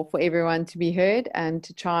for everyone to be heard and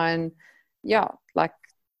to try and like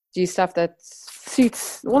do stuff that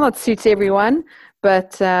not suits everyone,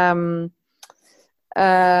 but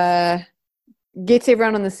gets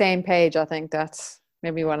everyone on the same page. I think that's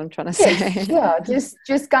maybe what I'm trying to say. Yes, yeah,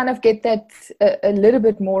 just kind of get that a little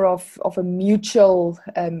bit more of a mutual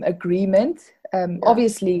agreement.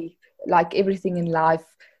 Obviously, like everything in life,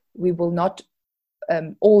 we will not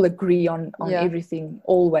all agree on everything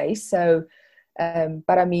always. So,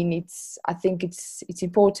 but I mean, I think it's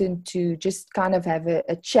important to just kind of have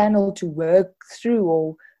a channel to work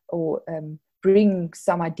through or bring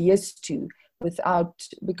some ideas to without,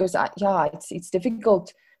 because it's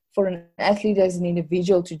difficult for an athlete as an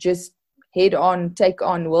individual to just take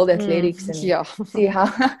on world athletics and see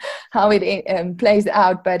how it plays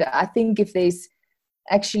out. But I think if there's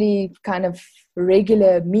actually kind of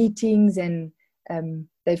regular meetings and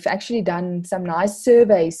they've actually done some nice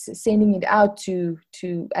surveys, sending it out to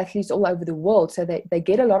athletes all over the world, so they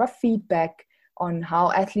get a lot of feedback on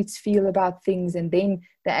how athletes feel about things, and then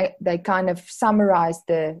they kind of summarize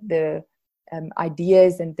the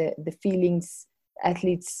ideas and the feelings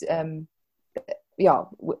athletes from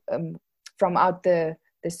out the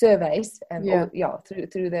surveys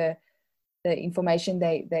through the information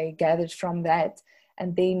they gathered from that,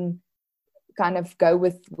 and then kind of go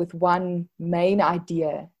with one main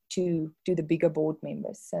idea to the bigger board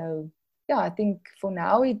members. So I think for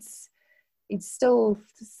now it's still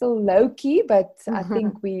low key, but I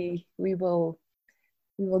think we will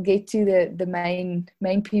get to the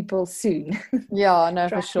main people soon. Yeah, no,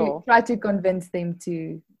 for sure. Try to convince them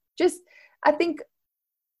to just, I think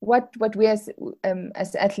what we as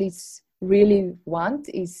athletes really want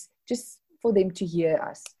is just for them to hear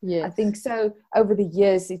us. Yes. I think so over the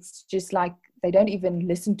years, it's just like they don't even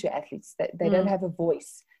listen to athletes. They don't have a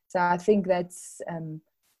voice. So I think that's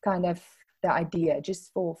kind of the idea,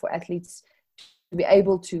 just for athletes to be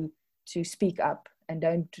able to speak up and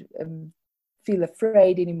don't feel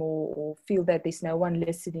afraid anymore or feel that there's no one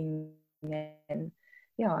listening. And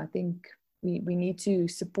I think we need to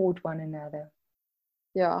support one another.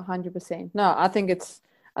 Yeah, 100%. No, I think it's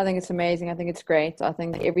amazing. I think it's great. I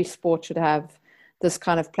think every sport should have this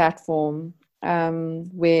kind of platform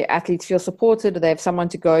where athletes feel supported, or they have someone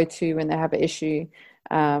to go to when they have an issue,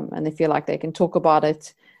 and they feel like they can talk about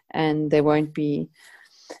it and they won't be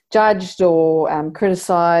judged or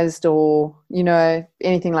criticized or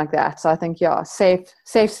anything like that. So I think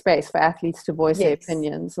safe space for athletes to voice their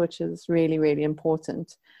opinions, which is really, really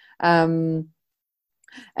important. And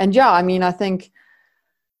I mean, I think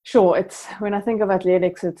it's, when I think of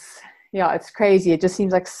athletics, it's crazy. It just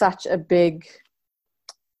seems like such a big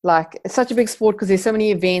sport because there's so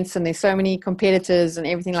many events and there's so many competitors and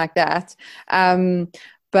everything like that.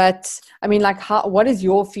 But I mean, like, what is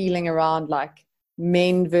your feeling around like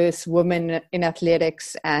men versus women in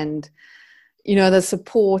athletics, and the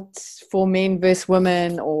support for men versus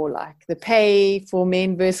women, or like the pay for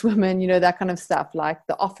men versus women, that kind of stuff, like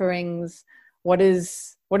the offerings? What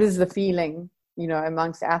is the feeling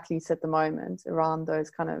amongst athletes at the moment around those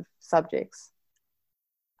kind of subjects?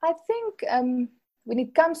 I think when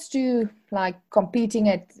it comes to like competing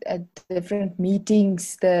at different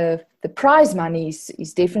meetings, the prize money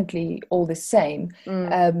is definitely all the same.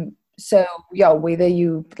 So whether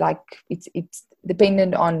you like, it's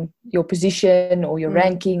dependent on your position or your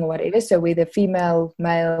ranking or whatever. So whether female,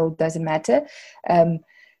 male, doesn't matter.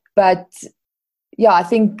 But I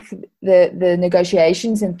think the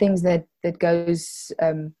negotiations and things that goes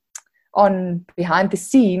on behind the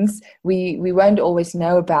scenes, we won't always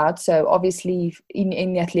know about. So obviously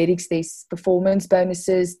in athletics, there's performance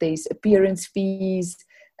bonuses, there's appearance fees,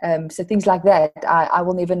 so things like that. I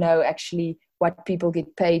will never know actually what people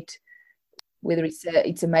get paid, whether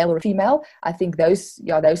it's a male or a female. I think those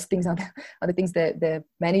things are the things that the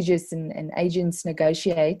managers and agents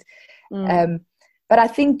negotiate. But I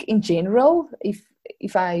think in general, if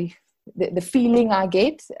the feeling I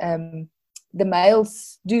get, the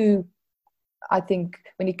males do, I think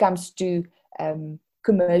when it comes to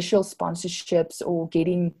commercial sponsorships or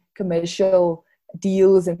getting commercial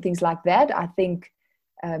deals and things like that, I think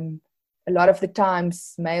a lot of the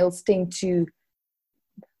times males tend to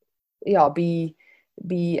be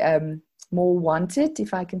more wanted,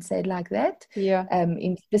 if I can say it like that.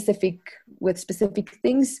 With specific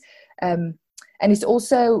things, and it's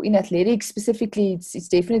also in athletics specifically. It's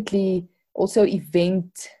definitely also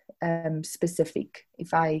event specific.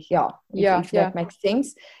 If that makes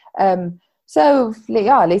sense. So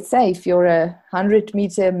let's say if you're a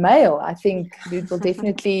 100-meter male, I think it will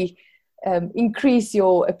definitely increase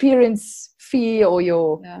your appearance fee or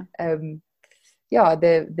your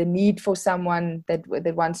the need for someone that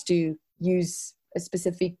wants to use a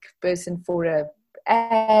specific person for a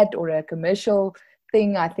ad or a commercial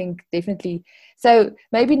thing. I think definitely. So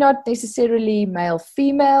maybe not necessarily male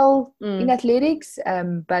female in athletics,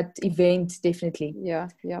 but event definitely.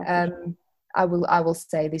 I will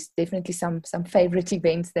say there's definitely some favorite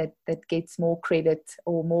events that gets more credit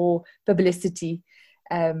or more publicity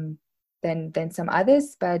than some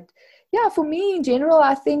others. But for me in general,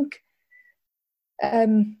 I think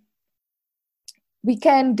we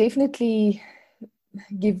can definitely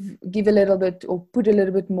give a little bit or put a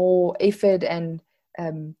little bit more effort and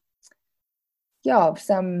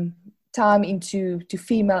some time into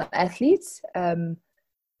female athletes.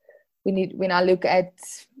 When I look at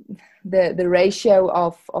the ratio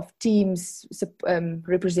of teams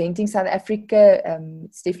representing South Africa,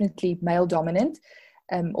 it's definitely male dominant,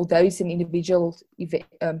 although it's an individual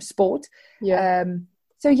sport.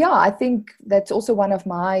 I think that's also one of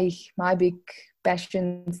my big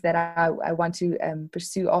passions that I want to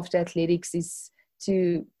pursue after athletics, is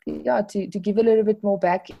to give a little bit more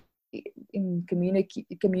back in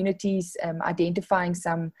communities, identifying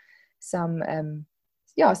some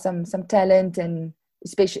talent, and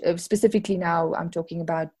specifically now I'm talking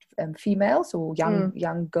about females or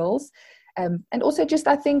young girls, and also just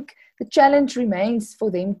I think the challenge remains for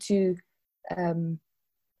them to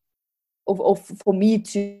or for me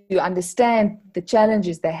to understand the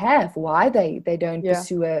challenges they have, why they don't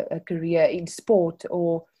pursue a career in sport,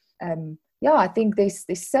 or I think there's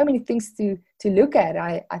so many things to look at.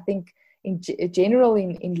 I think in general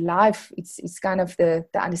in life, it's kind of the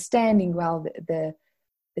understanding. Well, the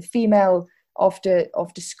female after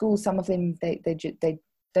school, some of them they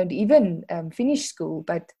don't even finish school,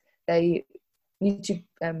 but they need to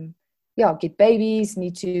get babies,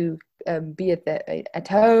 need to be at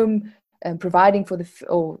home, providing for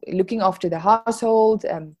or looking after the household.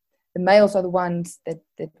 The males are the ones that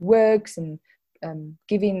works and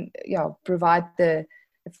provide the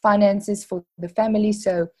finances for the family.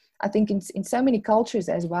 So I think in so many cultures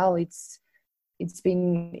as well, it's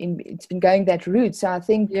been going that route. So I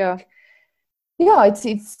think it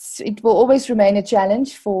will always remain a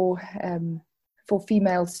challenge for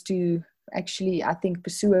females to actually, I think,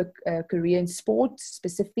 pursue a career in sport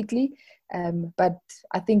specifically. But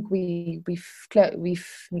I think we've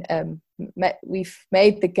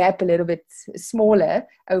made the gap a little bit smaller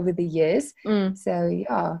over the years. So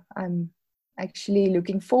I'm actually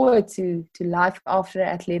looking forward to life after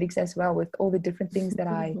athletics as well, with all the different things that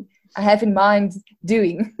I have in mind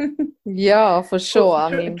doing. Yeah, for sure.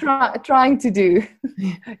 I mean, trying to do.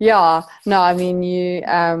 Yeah, no, I mean, you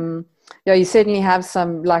certainly have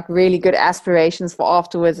some like really good aspirations for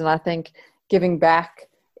afterwards, and I think giving back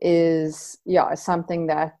is something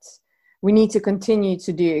that we need to continue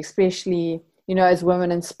to do, especially as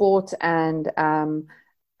women in sport, and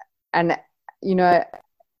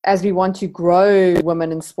as we want to grow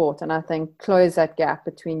women in sport, and I think close that gap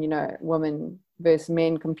between women versus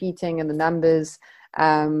men competing and the numbers,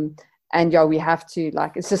 and we have to,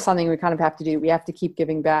 like, it's just something we kind of have to do. We have to keep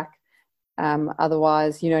giving back,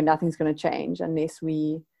 otherwise nothing's going to change unless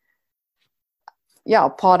we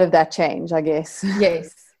part of that change, I guess.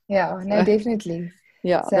 Yes. Yeah, no, definitely.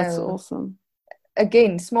 So, that's awesome.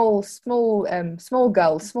 Again, small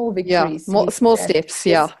goals, small victories. Small steps.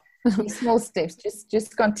 Small steps.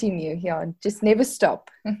 Just continue. And just never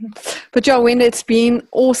stop. But Wenda, it's been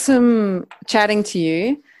awesome chatting to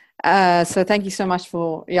you. So thank you so much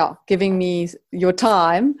for giving me your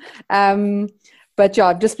time. But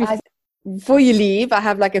just before you leave, I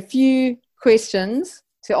have like a few questions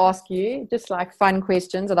to ask you, just like fun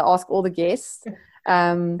questions that I ask all the guests.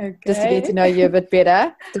 Just to get to know you a bit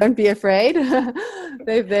better. Don't be afraid.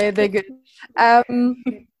 they're good.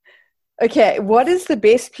 Okay, what is the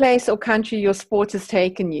best place or country your sport has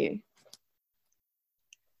taken you?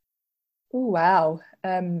 Oh, wow.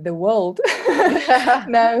 The world.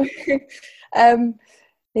 No.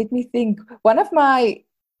 Let me think. One of my,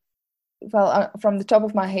 from the top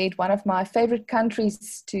of my head, one of my favorite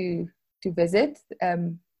countries to visit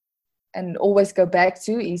and always go back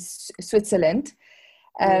to is Switzerland.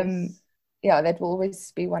 Yes. yeah, that will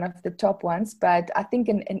always be one of the top ones. But I think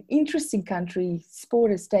an interesting country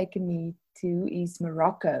sport has taken me to is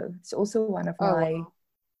Morocco. It's also one of Wow.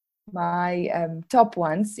 my top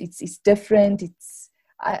ones. It's different.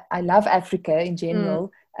 I love Africa in Mm.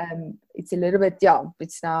 general. It's a little bit, yeah,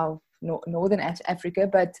 it's now northern Africa,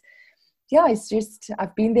 but yeah, it's just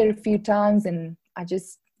I've been there a few times, and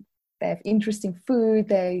they have interesting food.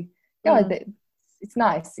 Yeah, Mm. it's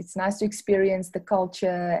nice. It's nice to experience the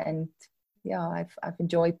culture, and yeah, I've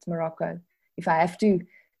enjoyed Morocco. If I have to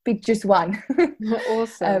pick just one,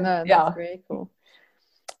 Awesome. No, that's yeah. very cool.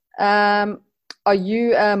 Um, are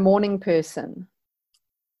you a morning person?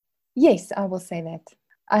 Yes, I will say that.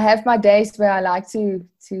 I have my days where I like to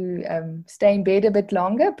stay in bed a bit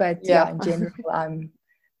longer, but yeah, Yeah. in general,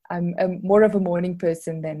 I'm more of a morning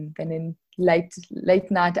person than in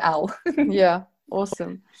late night owl. Yeah.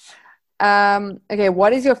 Awesome. Okay,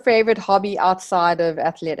 what is your favorite hobby outside of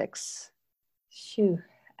athletics? Shoo.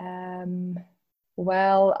 Um,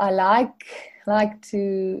 well, I like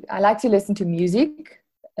to listen to music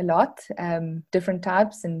a lot, different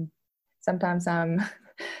types, and sometimes I'm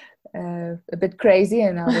a bit crazy,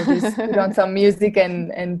 and I will just put on some music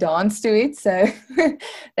and dance to it. So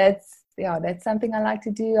that's something I like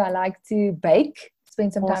to do. I like to bake,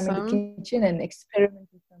 spend some time in the Awesome. kitchen, and experiment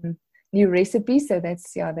with some new recipes. So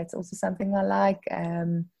that's also something I like.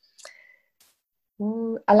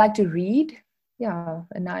 I like to read. Yeah,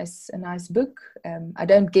 a nice book. I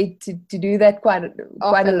don't get to do that quite a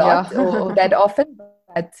Often, lot or yeah. that often,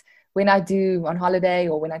 but when I do on holiday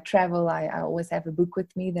or when I travel, I always have a book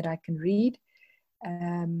with me that I can read.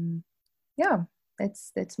 Um, yeah,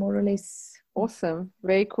 that's more or less. Awesome.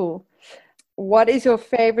 Very cool. What is your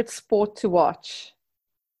favorite sport to watch?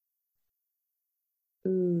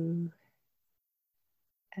 Ooh,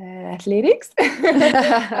 athletics.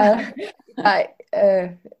 I,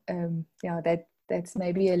 yeah, that's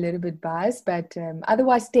maybe a little bit biased, but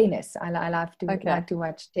otherwise tennis. I Okay, like to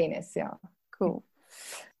watch tennis. Yeah. cool.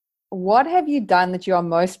 What have you done that you are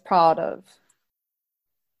most proud of?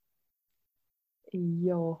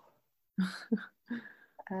 Yo.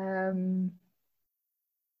 Um,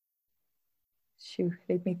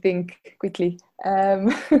 let me think quickly.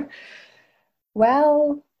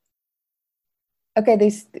 Well, okay,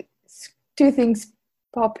 there's two things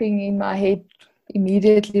popping in my head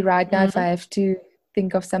immediately right now if I Mm. have to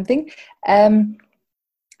think of something. Um,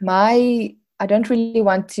 my I don't really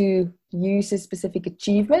want to use a specific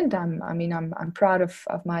achievement. I'm proud of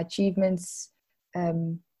my achievements.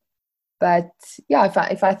 Um, but yeah,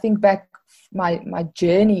 if I think back, my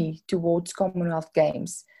journey towards Commonwealth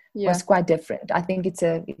Games Yeah. was quite different. I think it's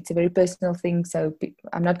a very personal thing, so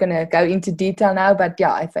I'm not going to go into detail now. But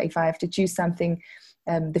yeah, if I have to choose something,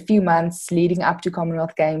 the few months leading up to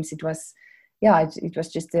Commonwealth Games, it was it was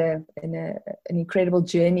just an incredible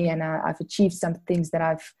journey, and I've achieved some things that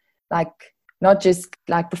I've like not just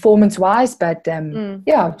like performance wise, but Mm.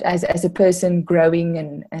 yeah, as a person growing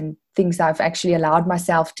and things I've actually allowed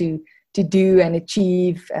myself to do and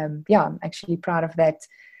achieve. Yeah, I'm actually proud of that.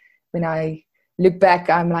 When I look back,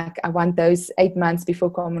 I'm like, I want those 8 months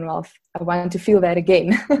before Commonwealth. I want to feel that again.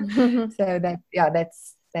 So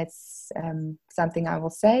that's something I will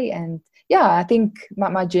say. And yeah, I think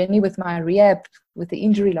my journey with my rehab with the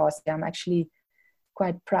injury last year, I'm actually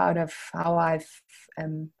quite proud of how I've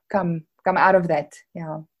come out of that.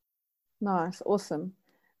 Yeah. Nice. Awesome.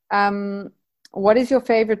 Um, what is your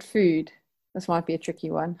favorite food? This might be a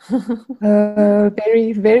tricky one.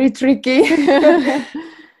 Very, very tricky.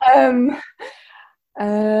 um,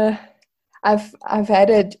 uh, I've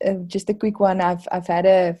had just a quick one. I've had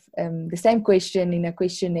the same question in a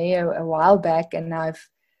questionnaire a while back, and I've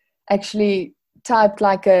actually typed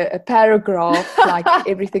like a paragraph, like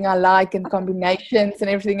everything I like and combinations and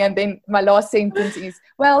everything, and then my last sentence is,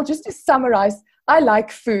 well, just to summarize, I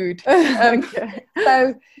like food. Okay.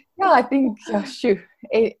 So yeah, I think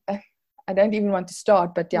I don't even want to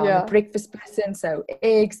start, but yeah, I'm a Yeah. breakfast person, so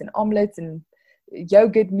eggs and omelets and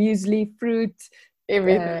yogurt, muesli, fruit.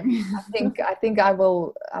 Everything. I think I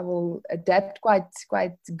will adapt quite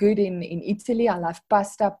good in Italy. I love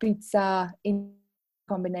pasta, pizza, in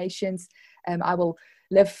combinations. I will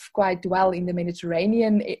live quite well in the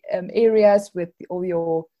Mediterranean areas with all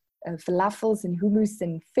your falafels and hummus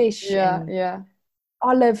and fish Yeah, and yeah.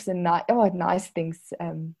 olives and nice things.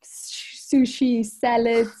 Sushi,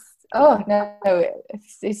 salads. Oh no,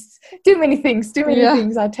 it's too many things. Too many Yeah.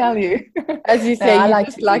 things. I tell you. As you No, say, I you like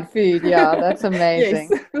just to eat. like food. Yeah, that's Yes. amazing.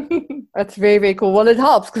 That's very, very cool. Well, it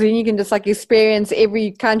helps because then you can just like experience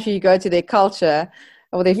every country you go to, their culture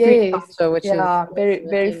or their food Yes. culture, which is Yeah. awesome Very if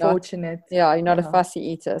very you're not, fortunate. yeah, you're not a Yeah. fussy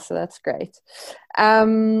eater. So that's great.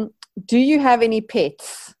 Um, Do you have any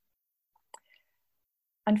pets?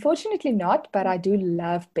 Unfortunately not, but I do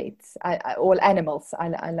love pets. All animals.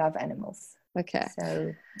 I love animals. Okay.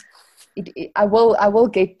 So I will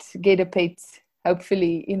get a pet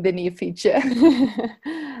hopefully in the near future.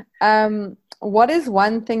 What is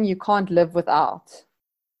one thing you can't live without?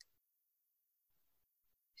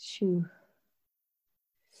 Shoo.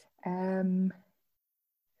 I'm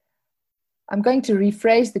going to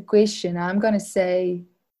rephrase the question. I'm going to say,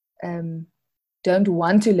 don't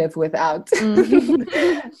want to live without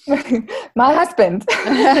my husband.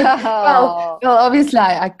 well, obviously,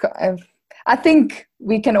 I think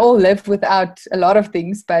we can all live without a lot of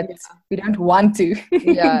things, but we don't want to.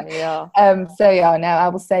 Yeah. So yeah, now I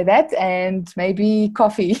will say that, and maybe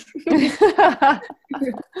coffee.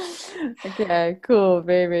 Okay, cool.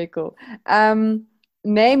 Very, very cool.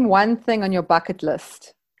 Name one thing on your bucket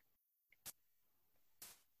list.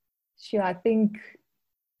 Sure, I think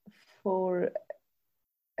for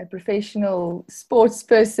a professional sports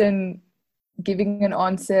person, giving an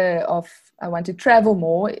answer of I want to travel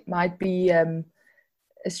more, it might be a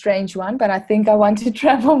strange one, but I think I want to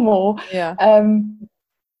travel more. Yeah.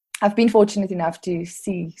 I've been fortunate enough to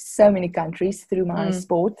see so many countries through my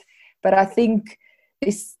sport, but I think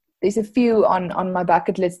there's a few on my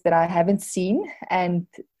bucket list that I haven't seen and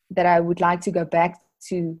that I would like to go back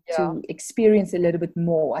to experience a little bit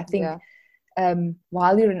more. I think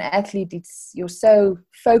while you're an athlete, you're so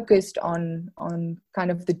focused on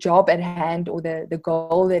kind of the job at hand or the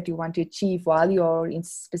goal that you want to achieve while you're in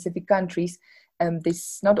specific countries.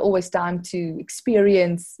 There's not always time to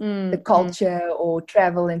experience the culture or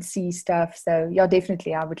travel and see stuff. So yeah,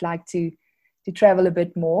 definitely I would like to travel a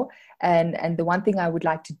bit more. And the one thing I would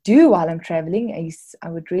like to do while I'm traveling is I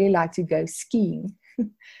would really like to go skiing.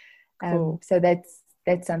 Cool. So that's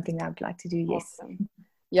something I would like to do. Yes. Awesome.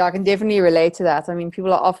 Yeah, I can definitely relate to that. I mean,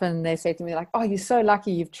 people are often, they say to me like, oh, you're so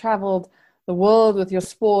lucky. You've traveled the world with your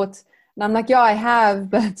sport. And I'm like, yeah, I have.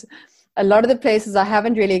 But a lot of the places I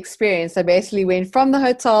haven't really experienced. I basically went from the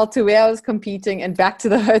hotel to where I was competing and back to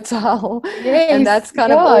the hotel. Yes. And that's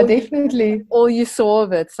kind of definitely all you saw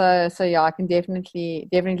of it. So yeah, I can definitely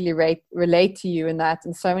relate to you in that.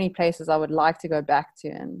 And so many places I would like to go back to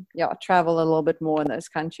and travel a little bit more in those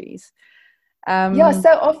countries. So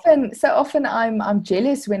often I'm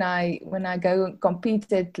jealous when I go and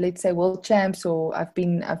compete at, let's say, world champs, or I've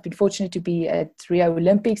been fortunate to be at Rio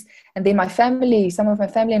Olympics, and then some of my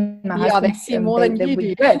family and my husband, they see more than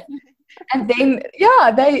you do. And then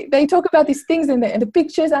they talk about these things in the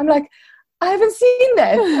pictures. I'm like, I haven't seen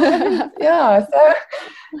that.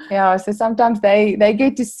 So sometimes they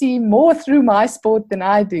get to see more through my sport than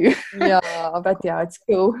I do. But it's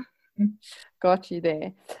cool. Got you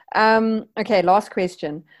there. Okay, last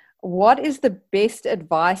question. What is the best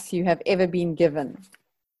advice you have ever been given?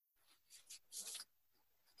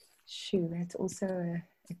 Sure, that's also a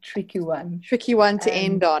tricky one. Tricky one to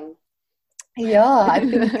end on. Yeah, I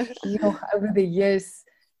think over the years,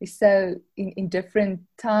 so in different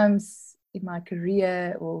times in my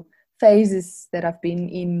career or phases that I've been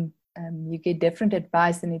in, you get different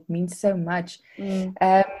advice and it means so much.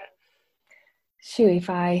 Sure, if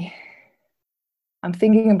I'm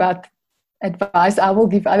thinking about advice I will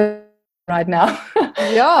give others right now.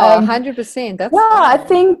 100%. That's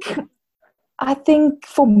I think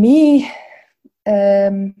for me,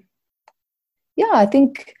 I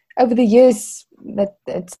think over the years that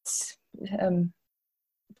it's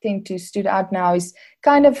thing to stood out now is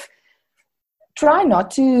kind of try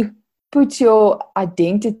not to put your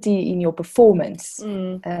identity in your performance.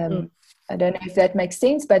 I don't know if that makes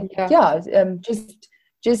sense, but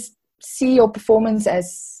just see your performance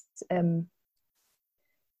as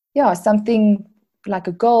something like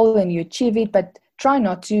a goal and you achieve it, but try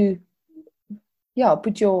not to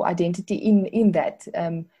put your identity in that,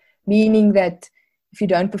 meaning that if you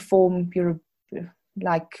don't perform, you're a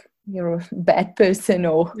bad person,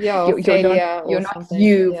 or you're failure, you're not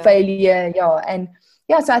failure.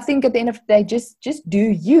 So I think at the end of the day, just do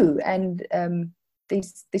you, and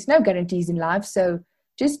there's no guarantees in life, so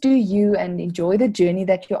just do you and enjoy the journey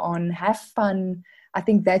that you're on. Have fun. I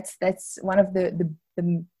think that's one of the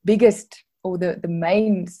biggest or the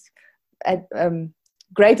main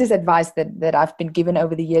greatest advice that I've been given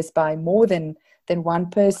over the years by more than one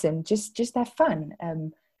person. Just have fun.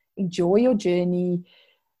 Enjoy your journey.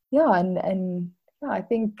 I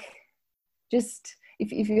think just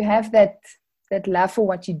if you have that love for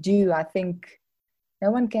what you do, I think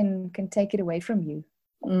no one can take it away from you.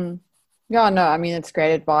 Yeah, no, I mean, it's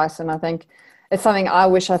great advice. And I think it's something I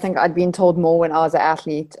think I'd been told more when I was an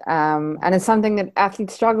athlete. And it's something that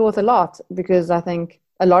athletes struggle with a lot, because I think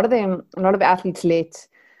a lot of athletes let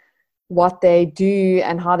what they do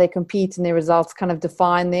and how they compete and their results kind of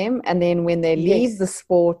define them. And then when they leave the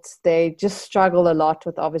sport, they just struggle a lot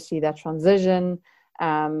with obviously that transition.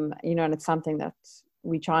 And it's something that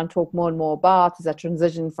we try and talk more and more about, is that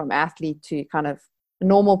transition from athlete to kind of a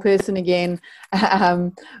normal person again.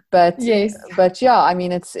 But yeah, I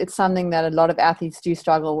mean, it's something that a lot of athletes do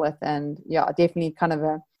struggle with. And yeah, definitely kind of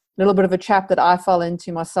a little bit of a trap that I fell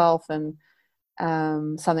into myself, and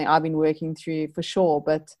something I've been working through for sure.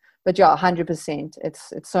 But yeah, 100%.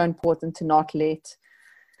 It's so important to not let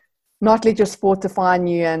your sport define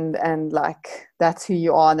you, and like that's who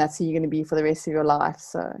you are and that's who you're going to be for the rest of your life.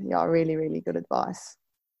 So yeah, really, really good advice.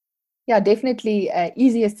 Yeah, definitely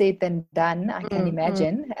easier said than done, I can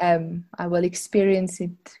imagine. I will experience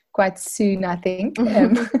it quite soon, I think.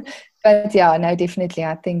 But yeah, no, definitely.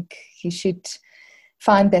 I think you should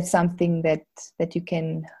find that something that you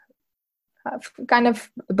can kind of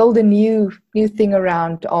build a new thing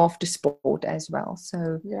around after sport as well.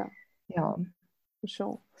 So yeah, for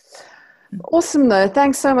sure. Awesome though.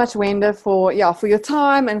 Thanks so much, Wenda, for your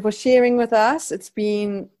time and for sharing with us. It's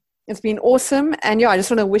been awesome. And yeah, I just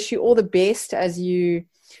want to wish you all the best as you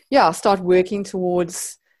start working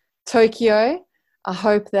towards Tokyo. I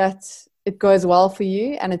hope that it goes well for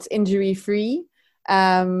you and it's injury free.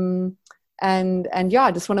 And yeah,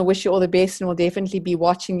 I just want to wish you all the best, and we'll definitely be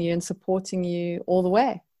watching you and supporting you all the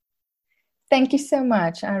way. Thank you so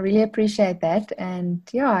much. I really appreciate that. And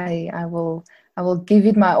yeah, I will give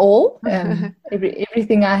it my all,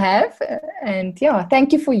 everything I have. And yeah,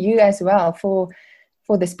 thank you for you as well for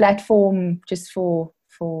this platform, just for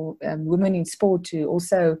women in sport to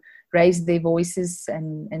also raise their voices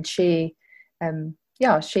and share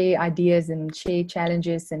share ideas and share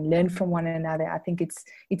challenges and learn from one another. I think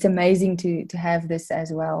it's amazing to have this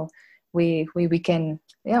as well, where we can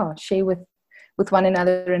share with one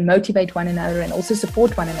another and motivate one another and also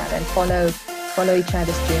support one another and follow each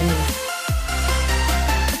other's journeys.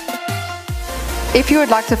 If you would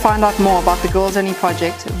like to find out more about the Girls Only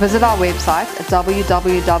Project, visit our website at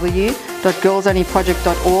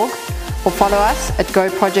www.girlsonlyproject.org or follow us at Go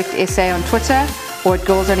Project SA on Twitter or at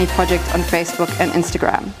Girls Only Project on Facebook and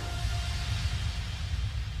Instagram.